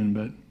question,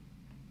 but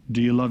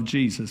do you love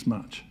Jesus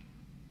much?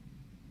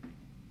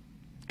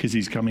 Because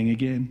he's coming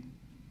again.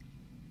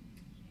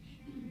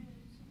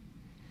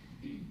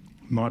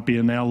 Might be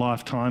in our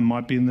lifetime,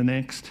 might be in the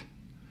next,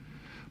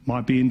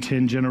 might be in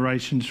 10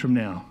 generations from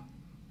now.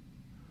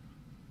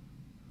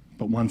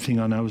 But one thing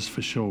I know is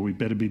for sure, we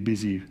better be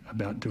busy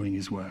about doing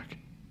his work.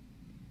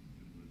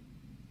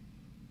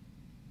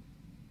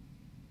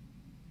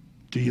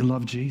 Do you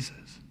love Jesus?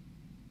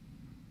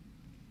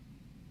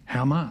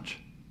 How much?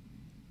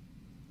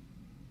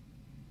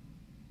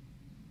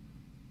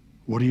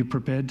 What are you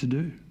prepared to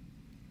do?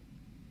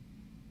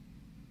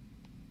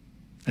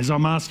 As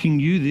I'm asking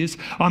you this,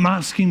 I'm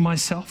asking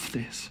myself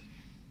this.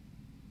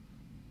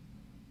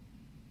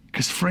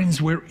 Because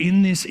friends, we're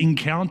in this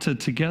encounter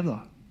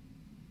together.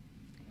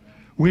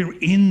 We're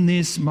in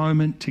this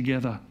moment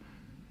together.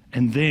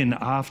 And then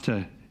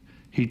after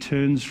he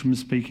turns from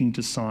speaking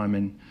to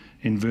Simon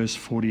in verse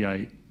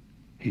 48,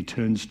 he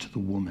turns to the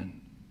woman.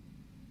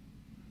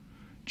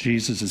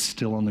 Jesus is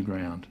still on the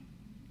ground.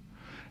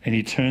 And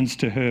he turns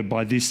to her.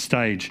 By this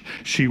stage,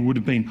 she would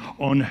have been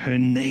on her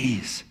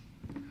knees,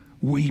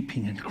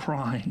 weeping and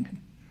crying.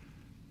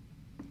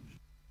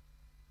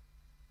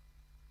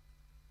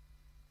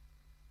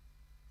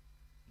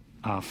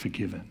 Are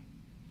forgiven.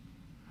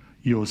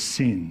 Your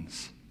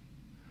sins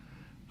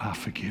are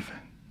forgiven.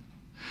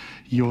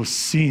 Your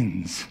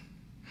sins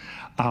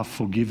are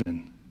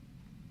forgiven.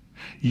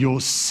 Your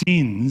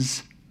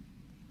sins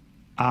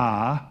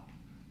are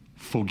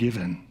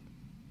forgiven.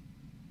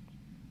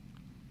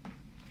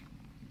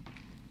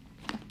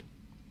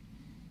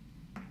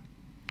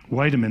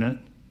 Wait a minute.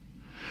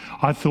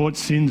 I thought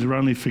sins are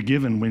only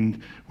forgiven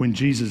when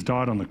Jesus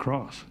died on the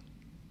cross.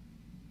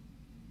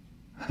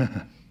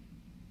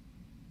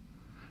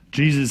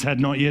 Jesus had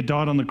not yet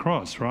died on the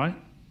cross, right?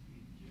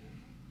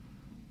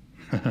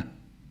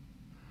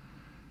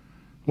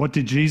 What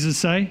did Jesus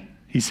say?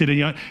 He said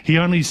he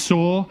only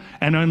saw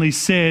and only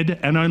said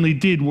and only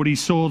did what he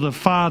saw the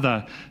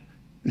Father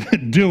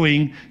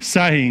doing,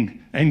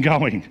 saying, and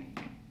going.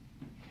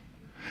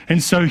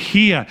 And so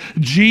here,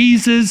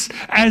 Jesus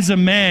as a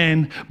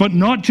man, but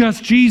not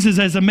just Jesus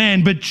as a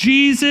man, but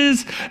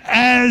Jesus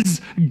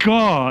as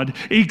God,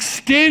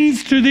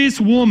 extends to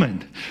this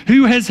woman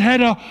who has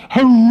had a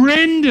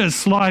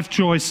horrendous life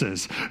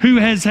choices, who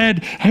has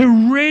had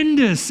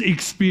horrendous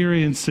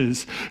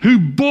experiences, who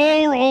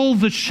bore all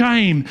the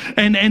shame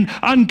and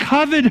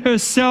uncovered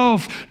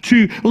herself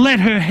to let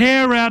her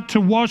hair out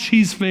to wash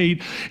his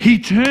feet. He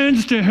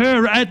turns to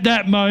her at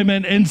that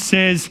moment and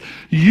says,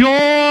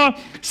 "Your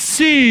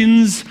sins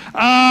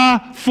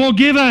are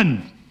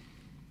forgiven."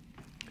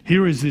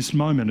 Here is this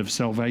moment of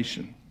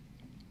salvation.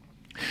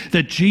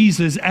 That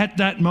Jesus at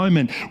that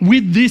moment,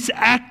 with this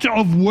act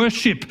of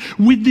worship,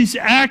 with this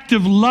act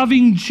of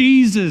loving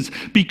Jesus,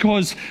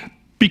 because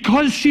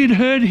she had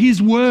heard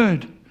his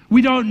word,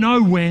 we don't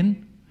know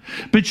when,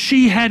 but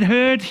she had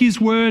heard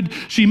his word.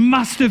 She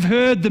must have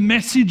heard the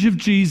message of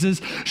Jesus.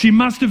 She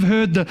must have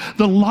heard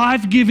the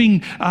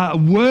life-giving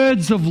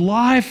words of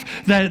life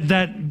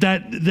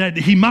that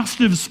he must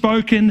have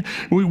spoken.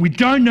 We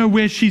don't know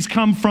where she's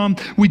come from.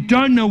 We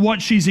don't know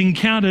what she's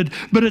encountered,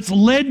 but it's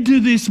led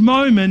to this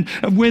moment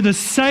of where the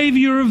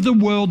Savior of the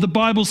world, the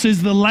Bible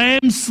says, the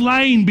Lamb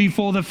slain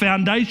before the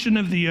foundation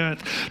of the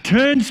earth,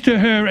 turns to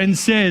her and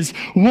says,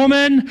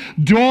 "Woman,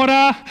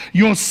 daughter,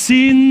 your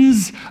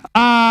sins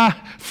are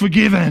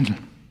forgiven."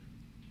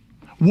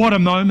 What a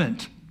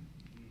moment.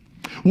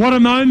 What a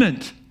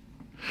moment.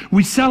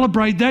 We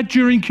celebrate that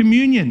during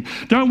communion,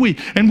 don't we?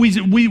 And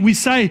we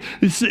say,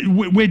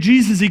 where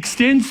Jesus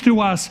extends to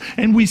us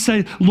and we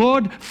say,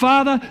 "Lord,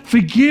 Father,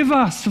 forgive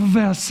us of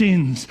our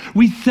sins."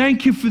 We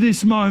thank you for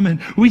this moment.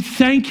 We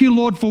thank you,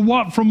 Lord,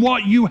 from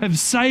what you have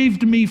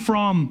saved me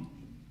from.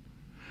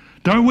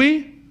 Don't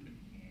we?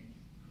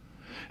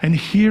 And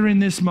here in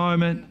this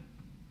moment,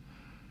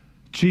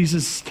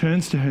 Jesus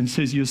turns to her and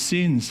says, "Your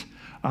sins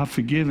are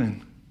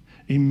forgiven."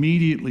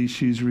 Immediately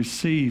she's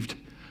received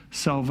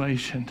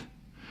salvation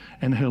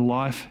and her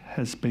life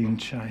has been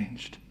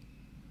changed.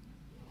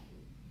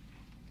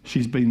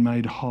 She's been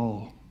made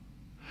whole.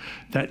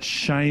 That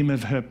shame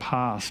of her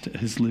past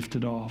has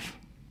lifted off.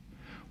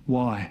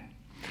 Why?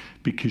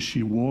 Because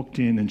she walked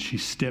in and she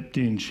stepped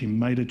in, she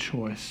made a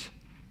choice.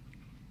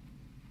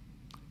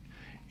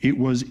 It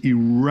was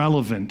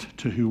irrelevant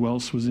to who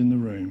else was in the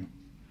room,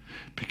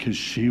 because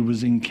she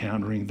was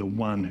encountering the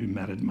one who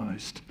mattered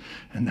most,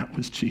 and that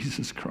was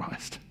Jesus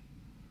Christ.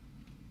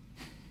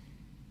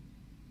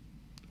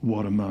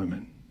 What a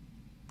moment.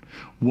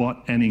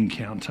 What an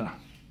encounter.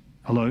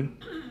 Hello?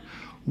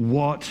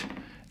 What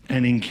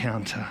an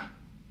encounter.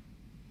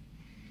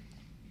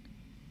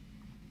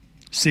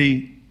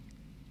 See,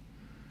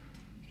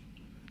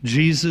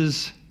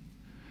 Jesus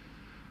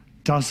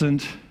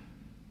doesn't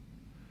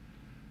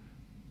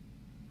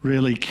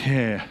really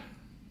care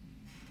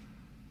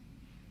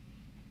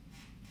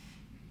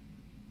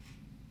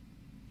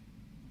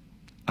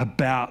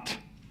about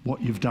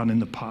what you've done in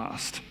the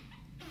past.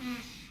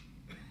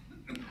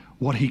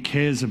 What he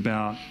cares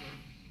about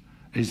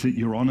is that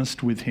you're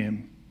honest with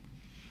him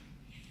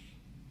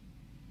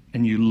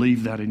and you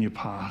leave that in your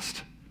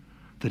past,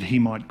 that he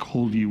might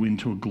call you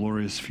into a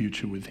glorious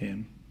future with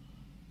him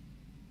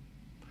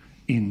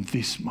in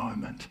this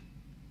moment.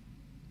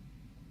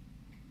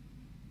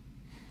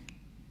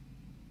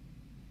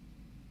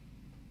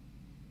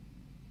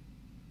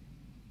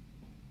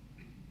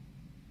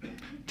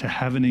 To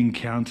have an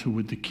encounter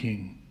with the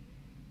King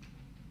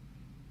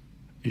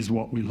is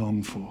what we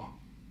long for.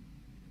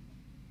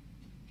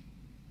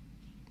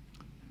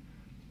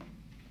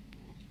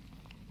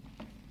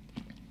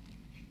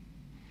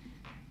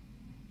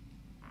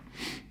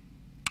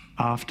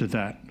 After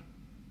that,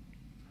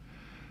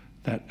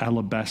 that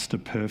alabaster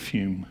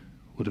perfume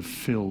would have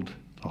filled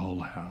the whole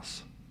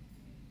house.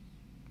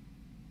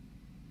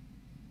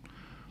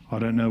 I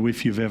don't know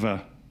if you've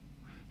ever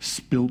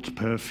spilt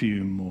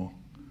perfume or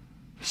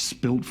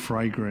spilt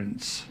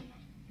fragrance,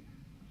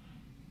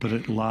 but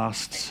it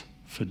lasts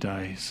for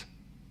days.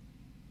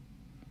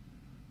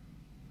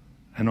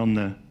 And on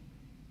the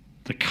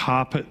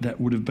carpet that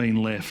would have been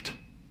left,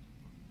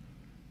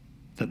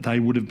 that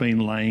they would have been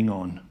laying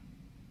on,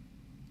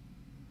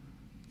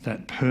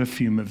 that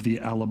perfume of the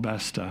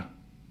alabaster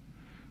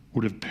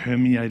would have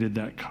permeated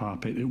that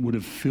carpet. It would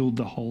have filled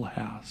the whole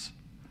house.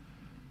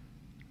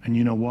 And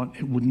you know what?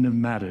 It wouldn't have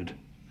mattered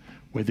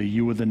whether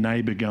you were the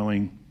neighbour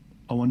going,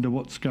 I wonder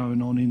what's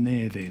going on in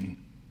there then.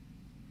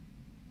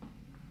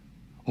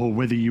 Or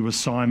whether you were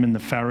Simon the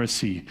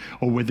Pharisee,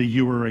 or whether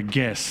you were a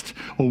guest,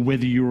 or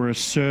whether you were a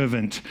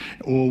servant,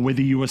 or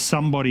whether you were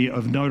somebody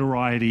of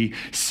notoriety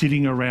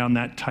sitting around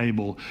that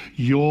table,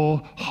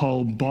 your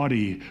whole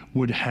body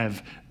would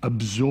have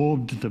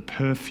absorbed the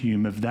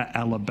perfume of that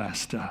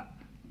alabaster.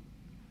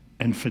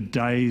 And for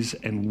days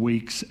and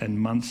weeks and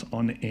months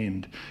on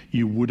end,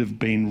 you would have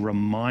been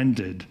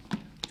reminded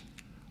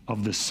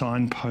of the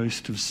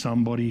signpost of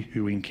somebody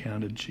who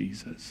encountered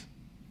Jesus.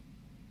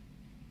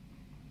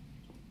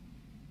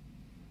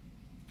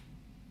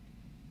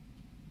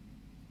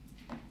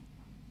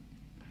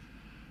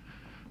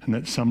 And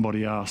that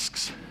somebody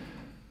asks,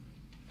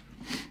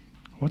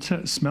 what's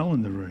that smell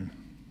in the room?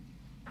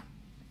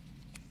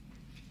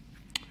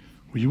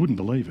 Well, you wouldn't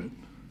believe it.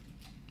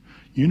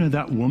 You know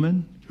that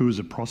woman who was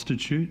a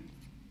prostitute?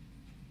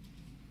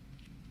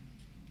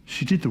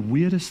 She did the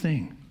weirdest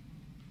thing.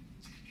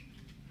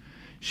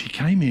 She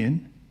came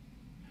in,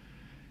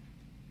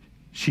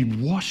 she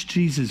washed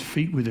Jesus'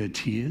 feet with her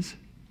tears,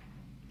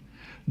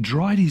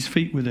 dried his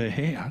feet with her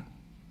hair,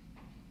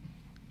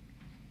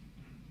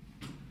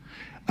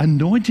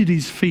 anointed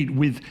his feet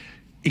with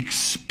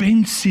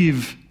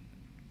expensive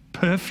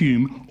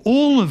perfume,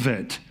 all of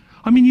it.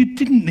 I mean, you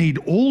didn't need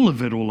all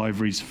of it all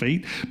over his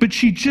feet, but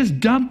she just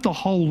dumped the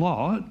whole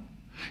lot.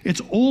 It's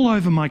all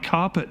over my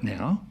carpet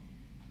now.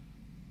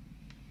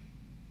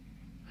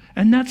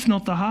 And that's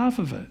not the half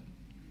of it.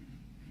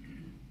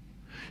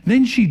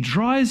 Then she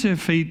dries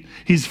his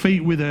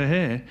feet with her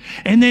hair,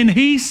 and then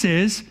he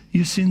says,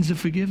 your sins are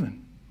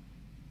forgiven.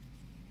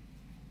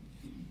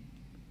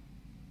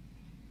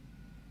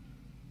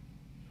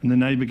 And the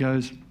neighbour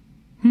goes,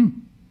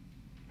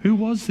 who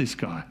was this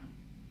guy?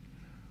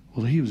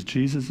 Well, he was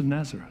Jesus of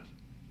Nazareth.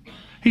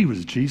 He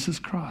was Jesus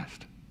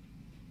Christ.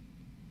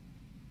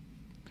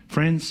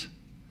 Friends,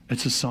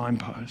 it's a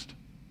signpost.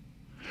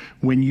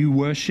 When you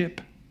worship,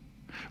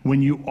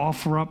 when you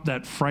offer up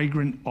that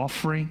fragrant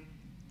offering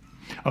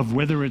of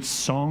whether it's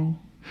song,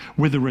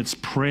 whether it's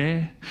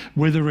prayer,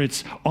 whether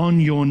it's on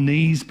your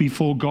knees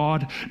before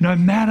God, no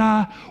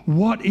matter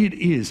what it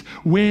is,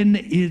 when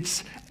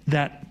it's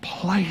that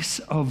place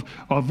of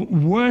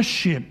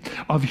worship,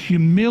 of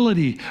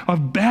humility,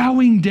 of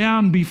bowing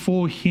down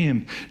before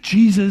him,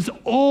 Jesus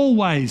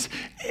always,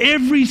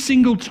 every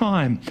single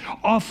time,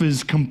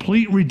 offers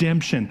complete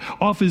redemption,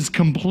 offers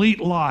complete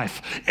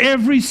life.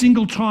 Every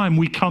single time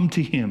we come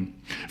to him.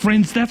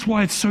 Friends, that's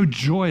why it's so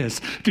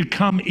joyous to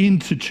come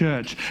into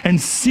church and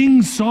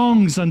sing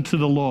songs unto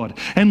the Lord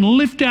and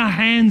lift our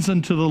hands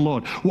unto the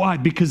Lord. Why?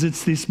 Because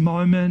it's this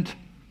moment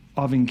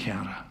of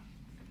encounter.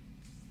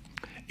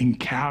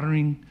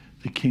 Encountering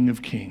the King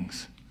of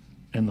Kings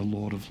and the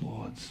Lord of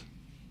Lords,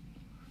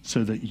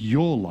 so that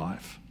your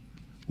life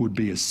would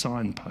be a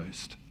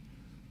signpost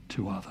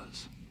to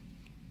others.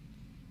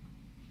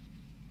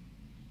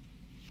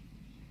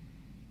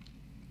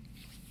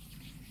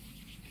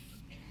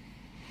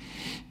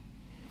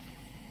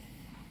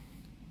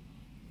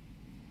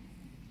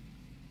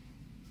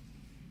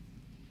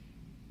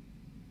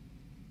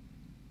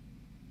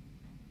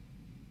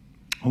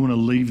 I want to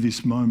leave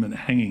this moment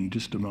hanging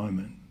just a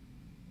moment,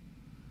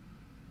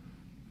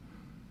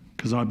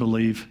 because I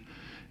believe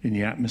in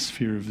the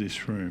atmosphere of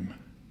this room,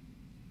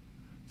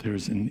 there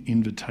is an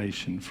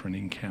invitation for an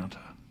encounter.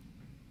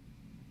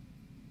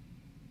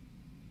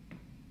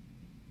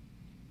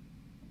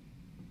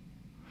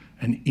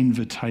 An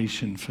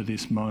invitation for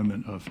this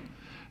moment of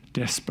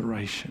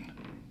desperation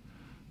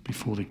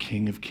before the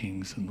King of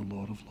Kings and the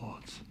Lord of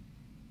Lords,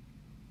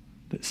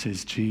 that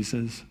says,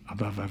 Jesus,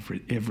 above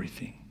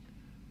everything,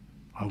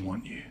 I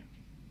want you.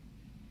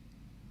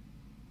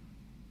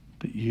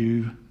 That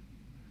you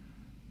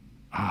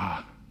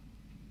are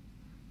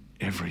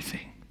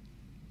everything.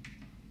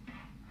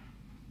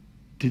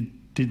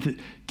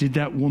 Did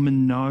that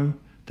woman know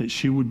that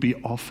she would be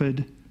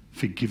offered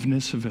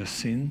forgiveness of her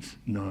sins?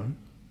 No.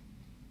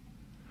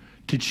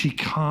 Did she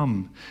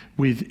come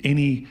with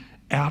any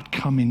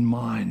outcome in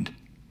mind?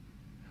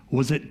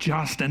 Was it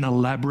just an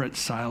elaborate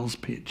sales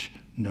pitch?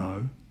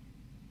 No.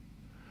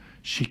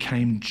 She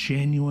came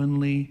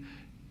genuinely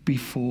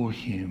before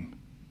him,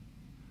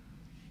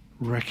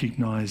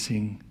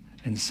 recognizing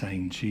and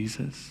saying,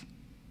 Jesus,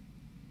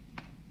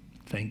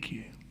 thank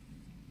you.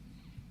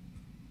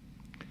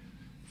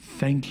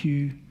 Thank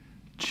you,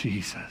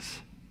 Jesus,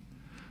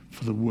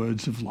 for the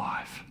words of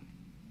life.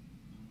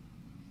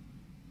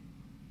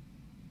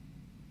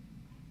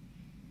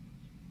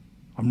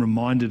 I'm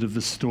reminded of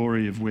the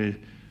story of where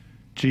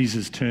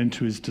Jesus turned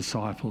to his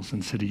disciples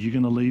and said, are you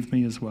going to leave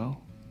me as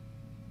well?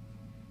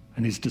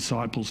 And his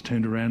disciples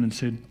turned around and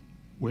said,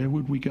 where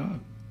would we go?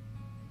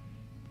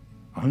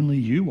 Only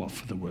you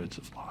offer the words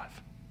of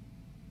life.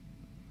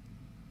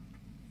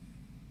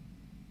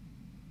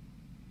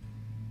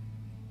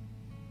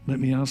 Let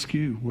me ask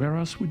you, where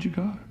else would you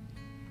go?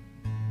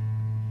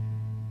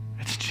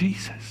 It's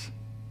Jesus.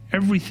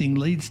 Everything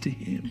leads to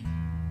him.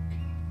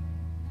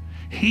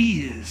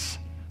 He is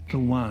the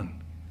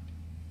one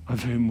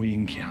of whom we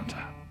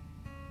encounter.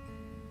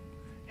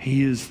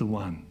 He is the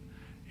one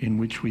in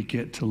which we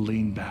get to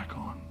lean back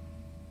on.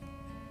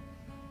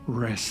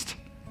 Rest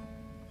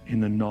in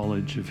the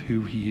knowledge of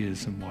who he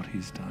is and what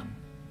he's done.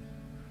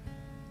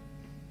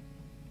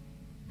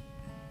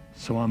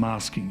 So I'm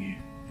asking you,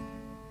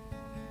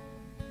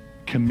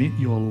 commit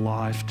your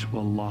life to a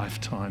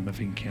lifetime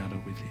of encounter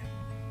with him.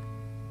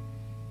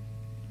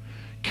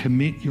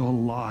 Commit your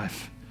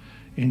life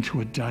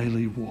into a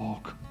daily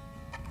walk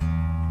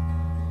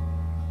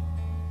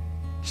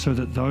so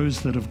that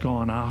those that have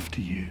gone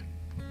after you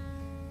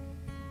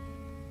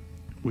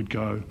would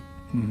go,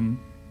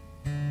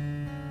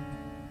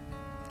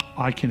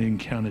 I can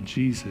encounter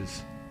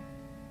Jesus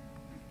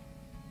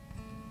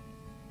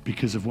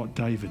because of what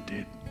David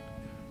did,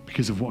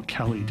 because of what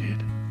Kelly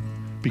did,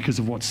 because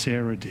of what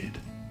Sarah did.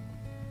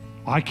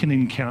 I can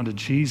encounter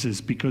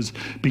Jesus because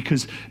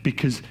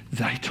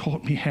they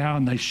taught me how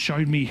and they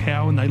showed me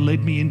how and they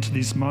led me into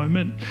this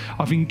moment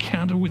of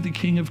encounter with the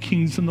King of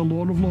Kings and the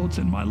Lord of Lords,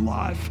 and my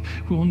life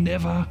will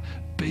never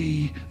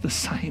be the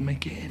same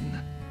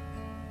again.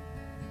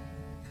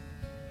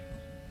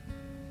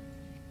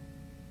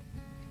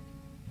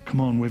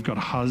 Come on, we've got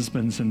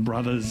husbands and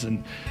brothers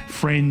and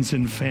friends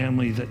and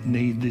family that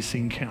need this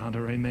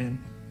encounter,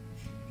 amen?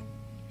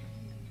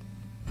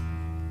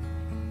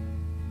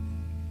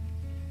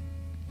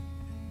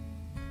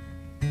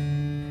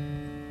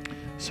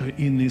 So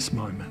in this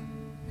moment,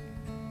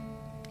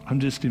 I'm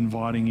just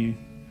inviting you,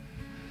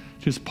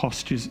 just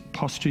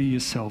posture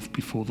yourself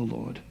before the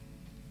Lord.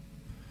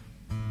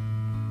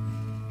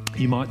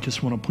 You might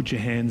just want to put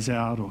your hands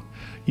out, or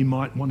you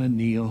might want to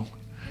kneel.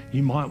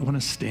 You might want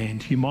to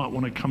stand. You might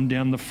want to come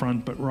down the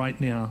front. But right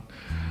now,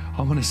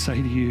 I want to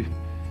say to you,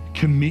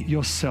 commit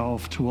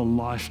yourself to a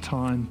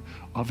lifetime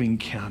of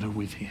encounter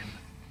with him.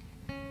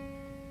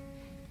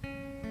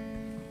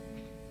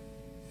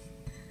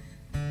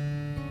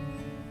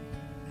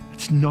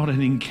 It's not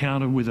an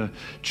encounter with a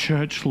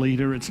church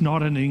leader. It's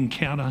not an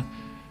encounter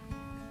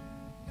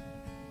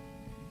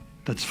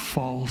that's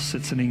false.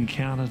 It's an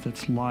encounter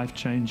that's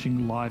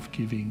life-changing,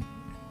 life-giving,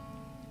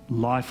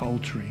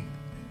 life-altering,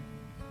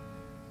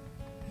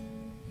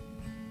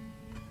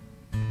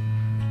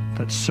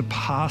 that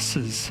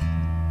surpasses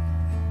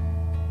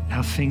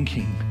our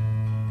thinking.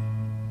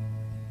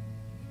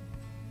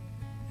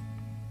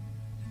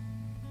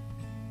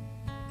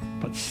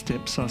 But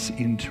steps us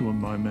into a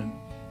moment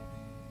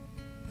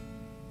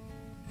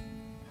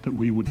that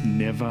we would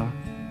never,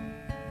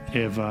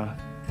 ever,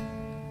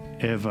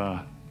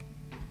 ever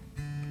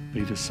be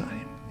the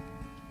same.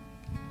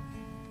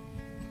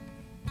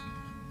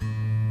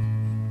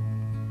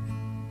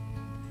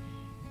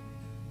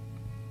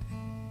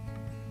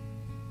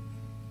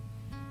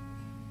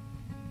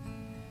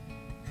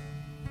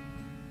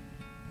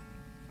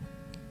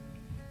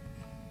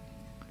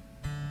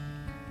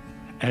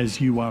 As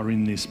you are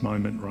in this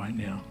moment right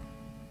now,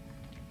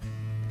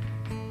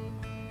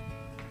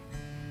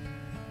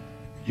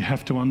 you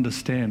have to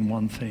understand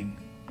one thing.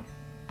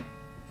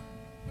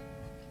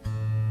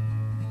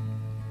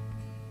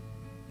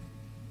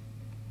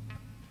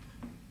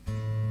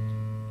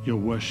 Your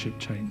worship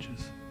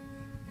changes.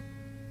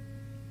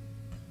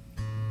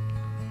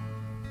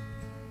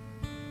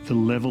 The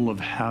level of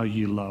how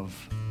you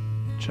love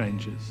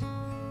changes.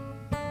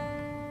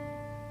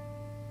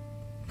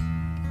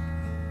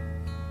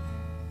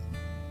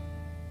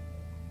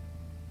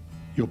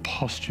 Your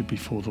posture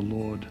before the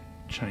Lord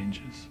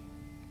changes.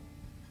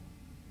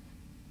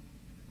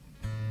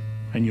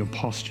 And your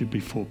posture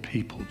before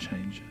people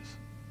changes.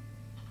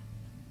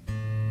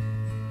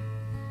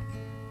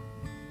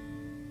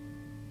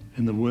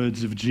 And the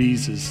words of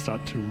Jesus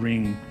start to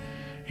ring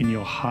in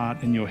your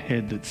heart and your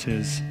head that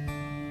says,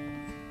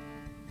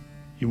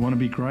 you want to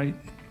be great?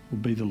 Well,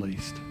 be the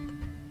least.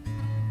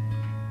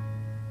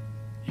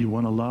 You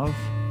want to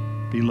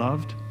be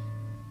loved?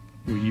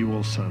 Will you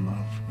also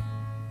love?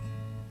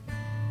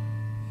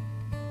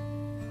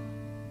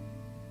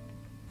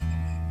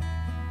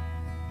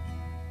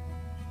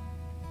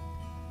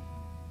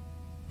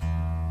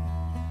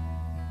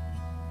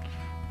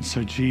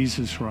 So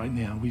Jesus, right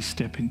now, we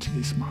step into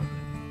this moment.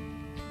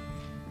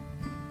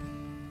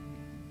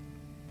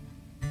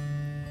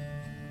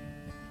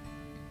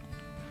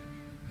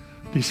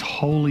 This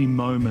holy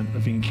moment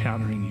of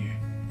encountering you.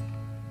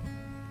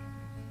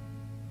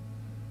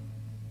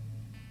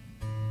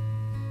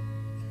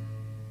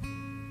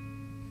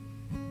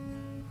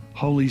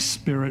 Holy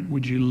Spirit,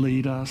 would you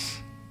lead us?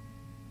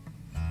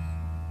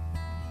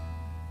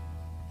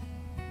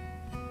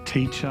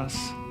 Teach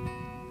us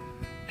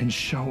and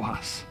show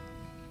us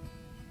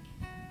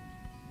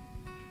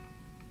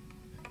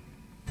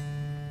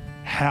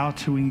how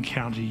to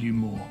encounter you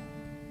more.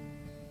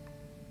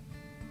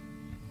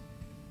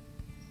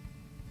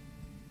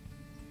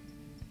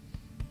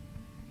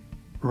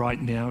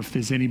 Right now, if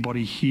there's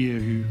anybody here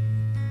who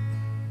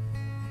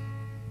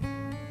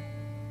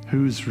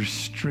who is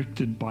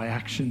restricted by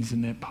actions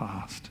in their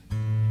past.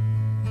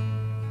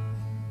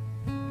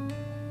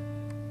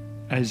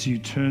 As you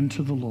turn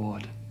to the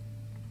Lord,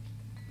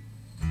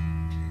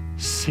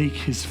 seek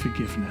his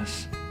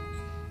forgiveness.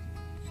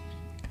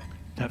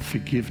 That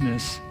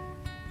forgiveness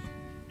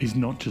is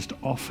not just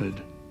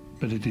offered,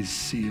 but it is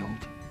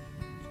sealed.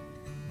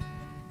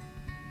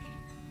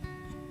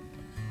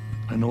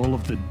 And all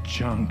of the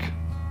junk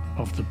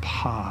of the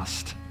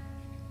past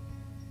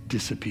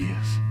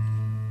disappears.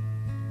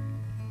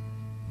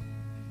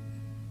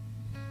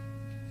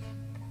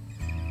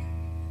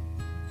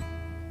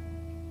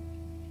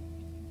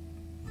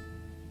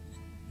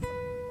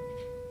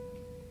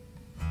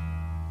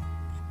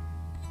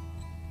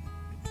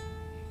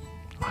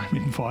 I'm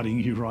inviting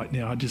you right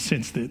now. I just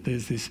sense that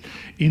there's this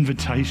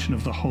invitation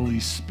of the Holy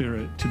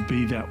Spirit to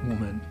be that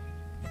woman.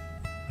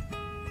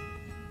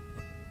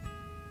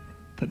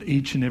 That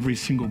each and every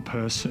single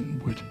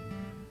person would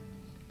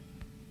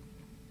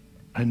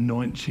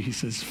anoint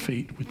Jesus'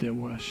 feet with their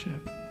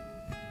worship.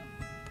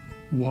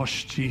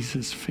 Wash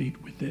Jesus'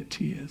 feet with their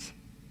tears.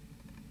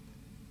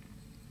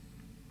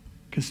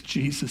 Because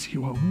Jesus,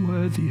 you are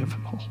worthy of it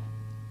all.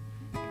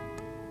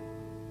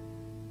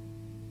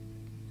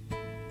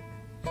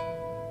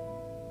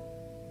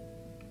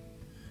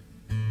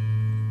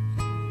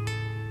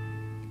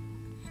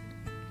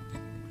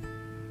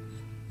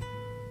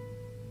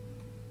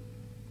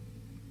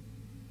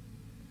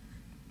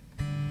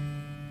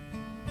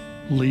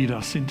 Lead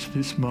us into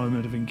this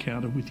moment of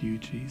encounter with you,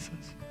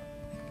 Jesus.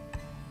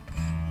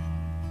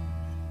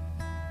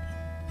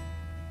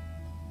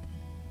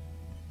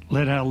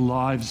 Let our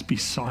lives be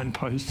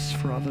signposts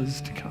for others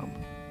to come.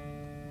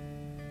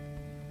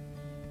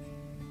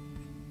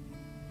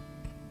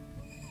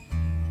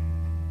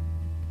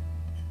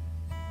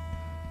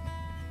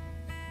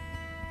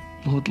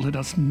 Lord, let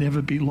us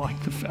never be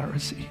like the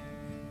Pharisee.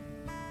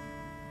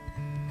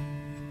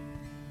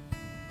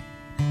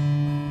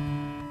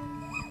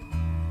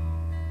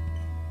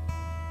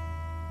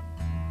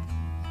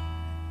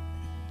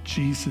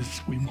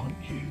 Jesus, we want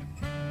you.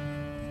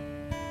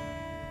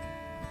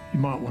 You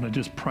might want to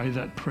just pray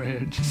that prayer.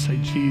 Just say,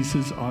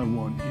 Jesus, I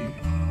want you.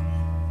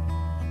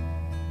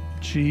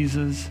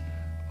 Jesus,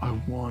 I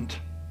want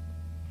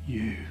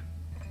you.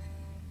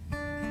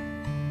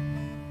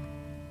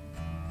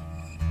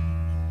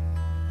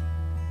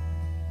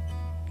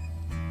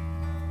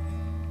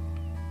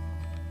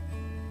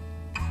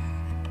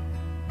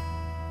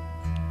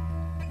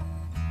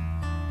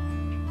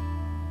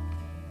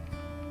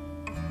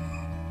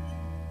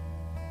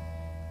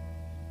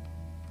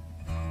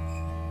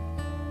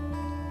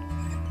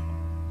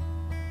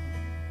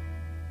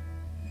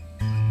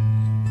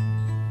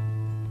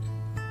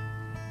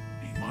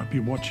 Be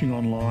watching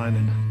online,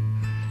 and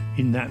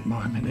in that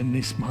moment, in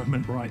this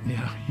moment right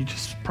now, you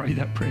just pray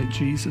that prayer.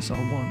 Jesus, I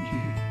want you.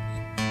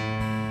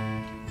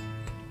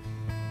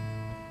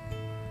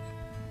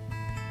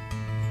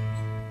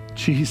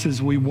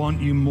 Jesus, we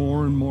want you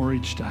more and more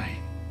each day.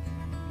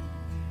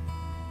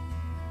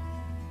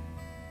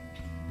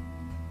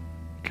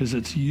 Because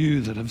it's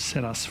you that have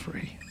set us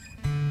free.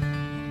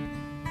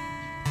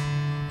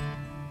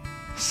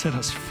 Set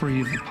us free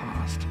of the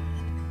past.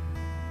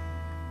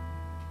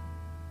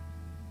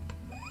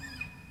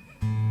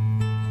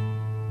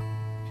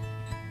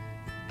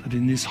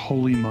 In this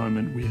holy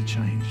moment, we are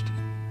changed.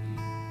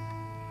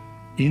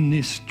 In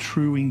this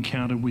true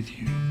encounter with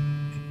you,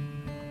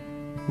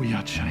 we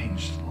are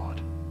changed, Lord.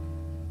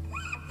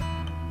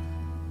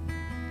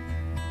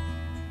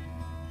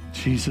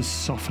 Jesus,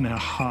 soften our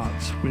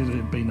hearts where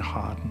they've been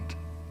hardened.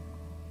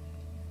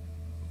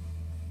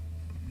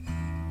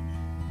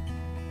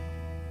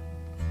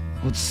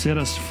 Lord, set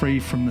us free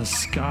from the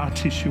scar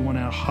tissue on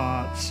our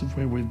hearts of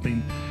where we've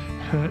been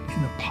hurt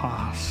in the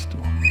past,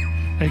 or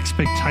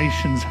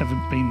expectations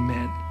haven't been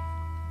met.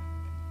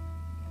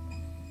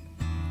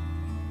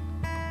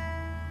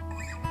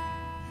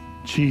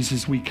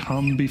 Jesus, we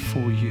come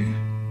before you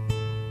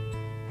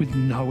with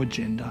no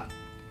agenda,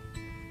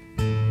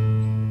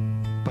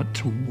 but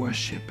to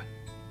worship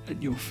at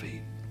your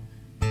feet.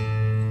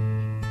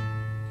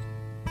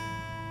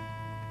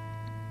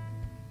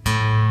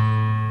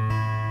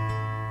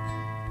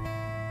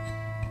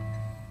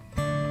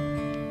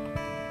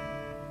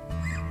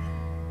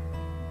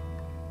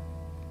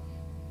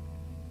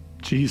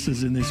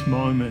 Jesus, in this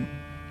moment,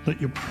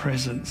 let your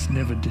presence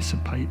never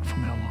dissipate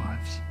from our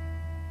lives.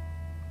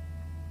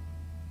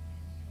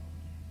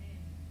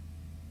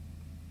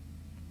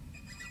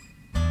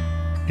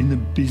 In the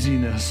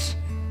busyness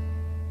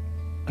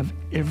of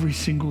every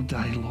single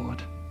day,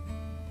 Lord,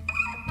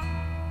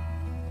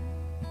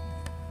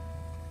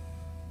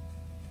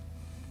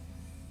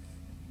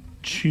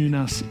 tune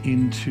us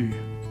into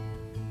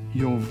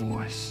your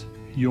voice,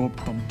 your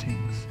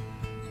promptings,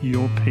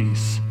 your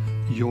peace,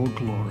 your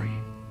glory.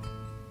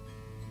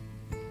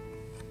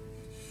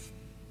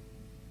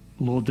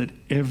 Lord, that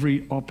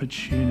every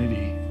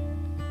opportunity,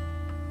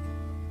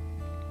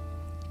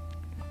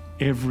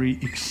 every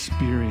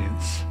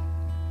experience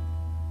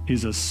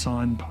is a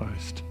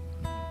signpost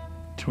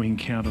to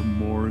encounter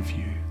more of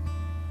you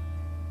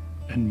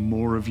and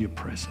more of your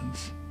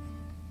presence.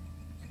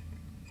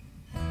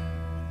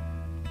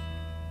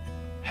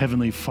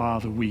 Heavenly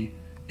Father, we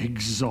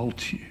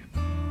exalt you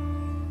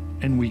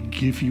and we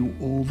give you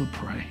all the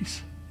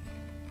praise.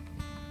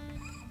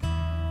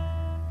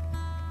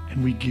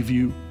 And we give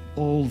you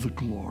all the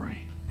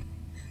glory.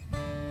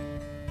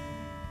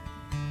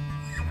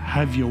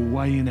 Have your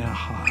way in our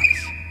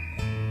hearts.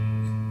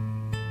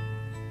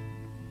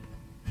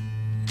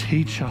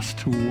 Teach us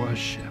to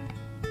worship.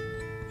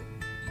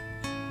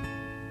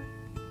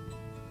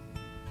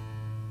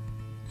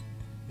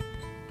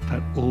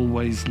 That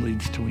always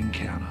leads to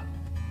encounter.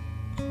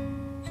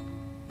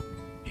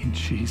 In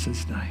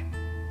Jesus' name.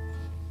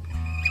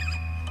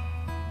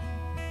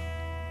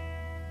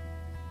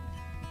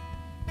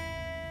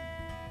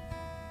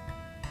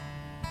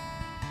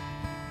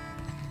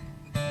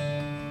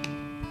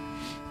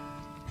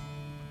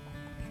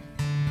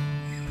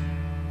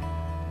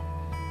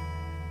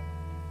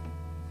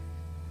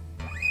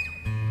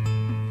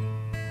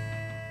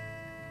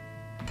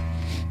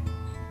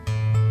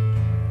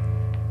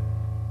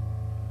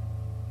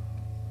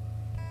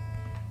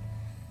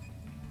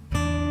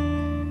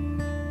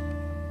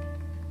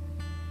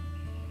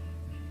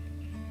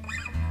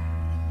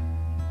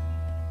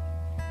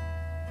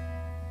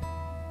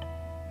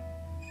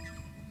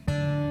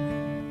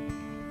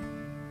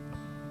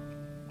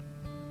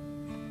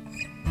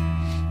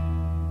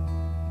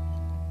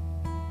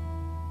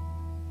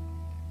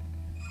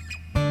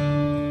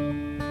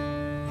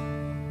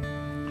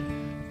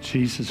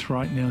 Jesus,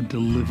 right now,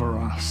 deliver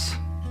us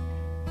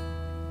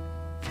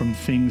from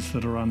things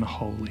that are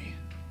unholy.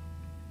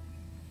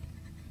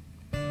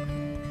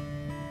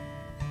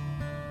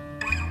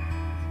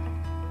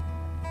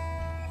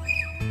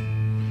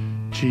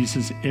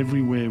 Jesus,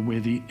 everywhere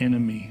where the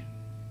enemy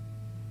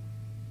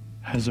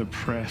has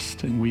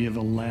oppressed and we have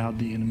allowed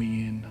the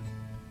enemy in.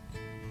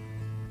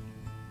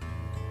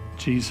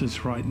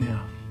 Jesus, right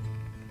now,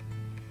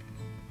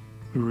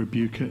 we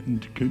rebuke it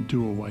and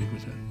do away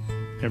with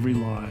it. Every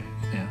lie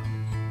now.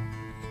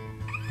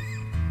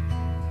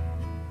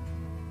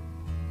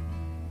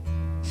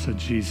 So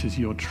Jesus,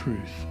 your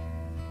truth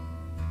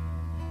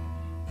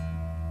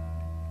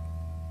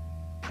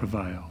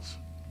prevails.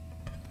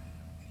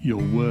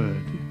 Your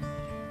word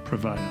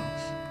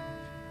prevails.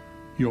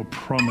 Your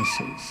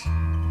promises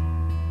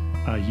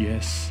are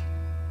yes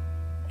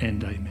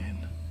and amen.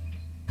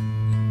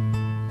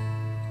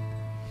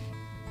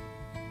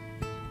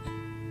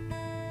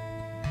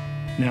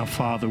 Now,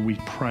 Father, we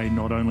pray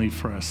not only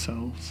for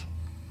ourselves,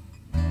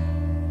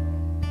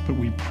 but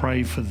we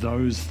pray for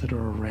those that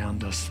are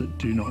around us that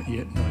do not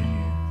yet know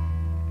you.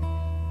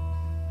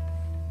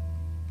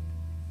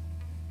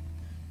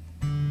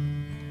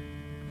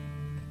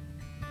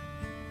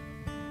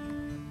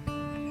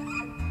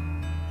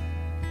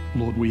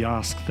 Lord, we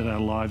ask that our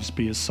lives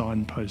be a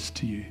signpost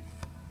to you.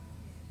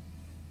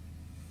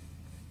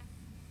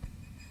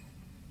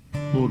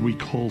 Lord, we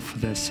call for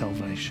their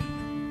salvation.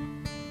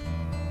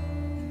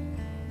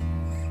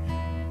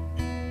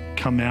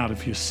 Come out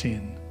of your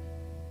sin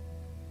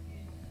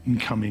and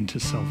come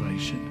into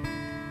salvation.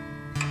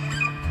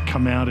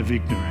 Come out of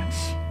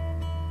ignorance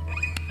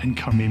and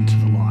come into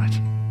the light.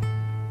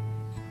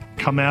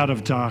 Come out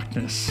of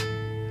darkness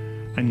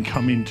and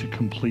come into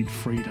complete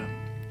freedom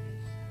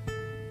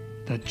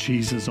that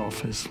Jesus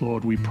offers.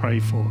 Lord, we pray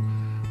for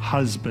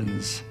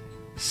husbands,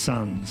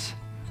 sons,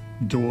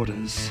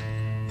 daughters,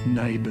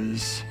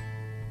 neighbours.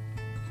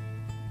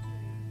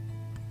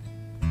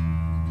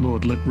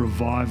 Lord, let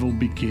revival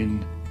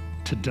begin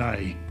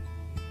today,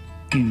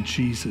 in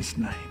Jesus'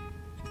 name.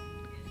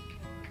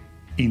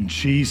 In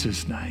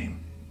Jesus'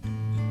 name.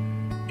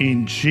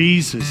 In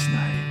Jesus'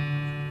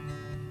 name.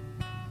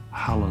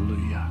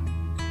 Hallelujah.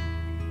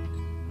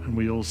 And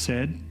we all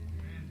said,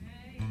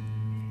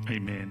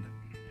 Amen.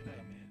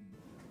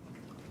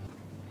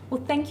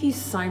 Well, thank you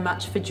so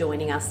much for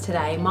joining us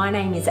today. My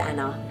name is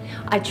Anna.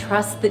 I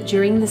trust that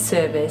during the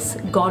service,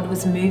 God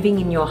was moving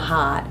in your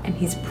heart and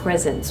His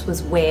presence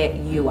was where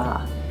you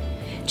are.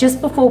 Just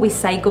before we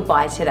say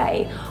goodbye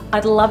today,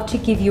 I'd love to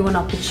give you an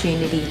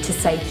opportunity to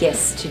say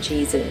yes to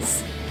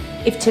Jesus.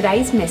 If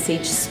today's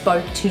message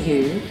spoke to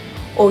you,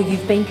 or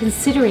you've been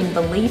considering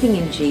believing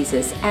in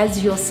Jesus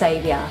as your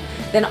Saviour,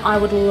 then I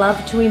would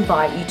love to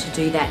invite you to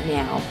do that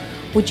now.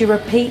 Would you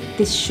repeat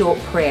this short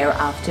prayer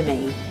after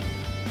me?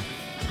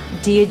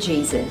 Dear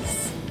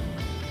Jesus,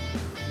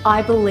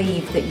 I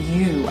believe that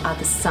you are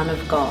the Son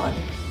of God.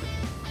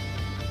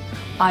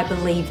 I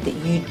believe that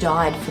you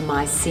died for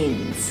my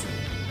sins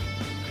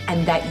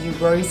and that you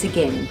rose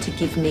again to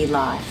give me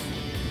life.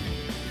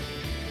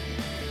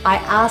 I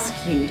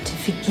ask you to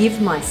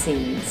forgive my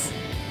sins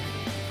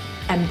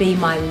and be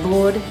my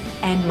Lord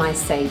and my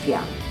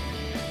Saviour.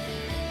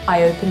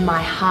 I open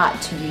my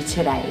heart to you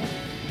today.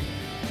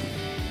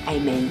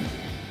 Amen.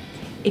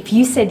 If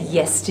you said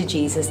yes to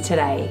Jesus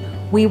today,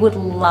 we would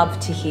love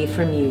to hear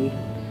from you.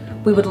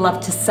 We would love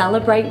to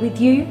celebrate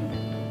with you,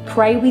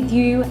 pray with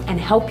you,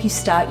 and help you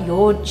start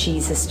your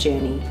Jesus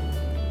journey.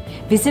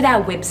 Visit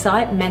our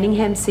website,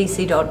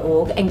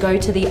 manninghamcc.org, and go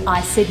to the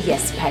I Said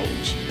Yes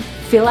page.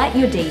 Fill out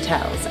your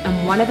details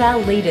and one of our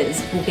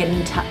leaders will get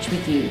in touch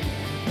with you.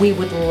 We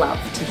would love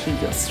to hear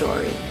your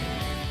story.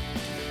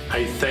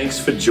 Hey, thanks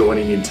for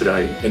joining in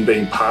today and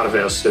being part of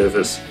our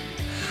service.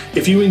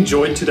 If you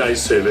enjoyed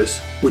today's service,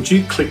 would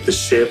you click the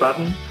share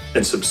button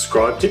and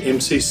subscribe to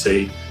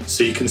MCC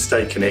so you can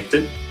stay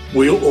connected?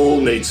 We all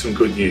need some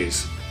good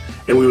news,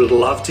 and we would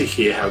love to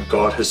hear how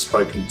God has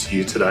spoken to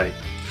you today.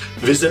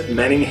 Visit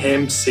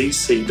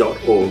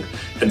manninghamcc.org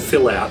and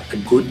fill out a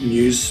good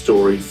news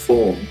story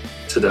form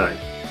today.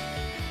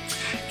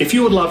 If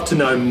you would love to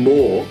know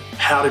more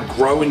how to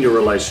grow in your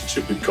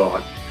relationship with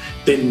God,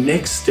 then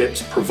Next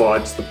Steps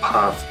provides the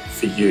path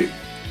for you.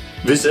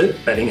 Visit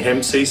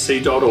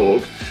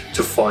manninghamcc.org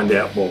to find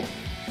out more.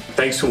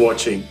 Thanks for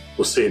watching.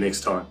 We'll see you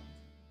next time.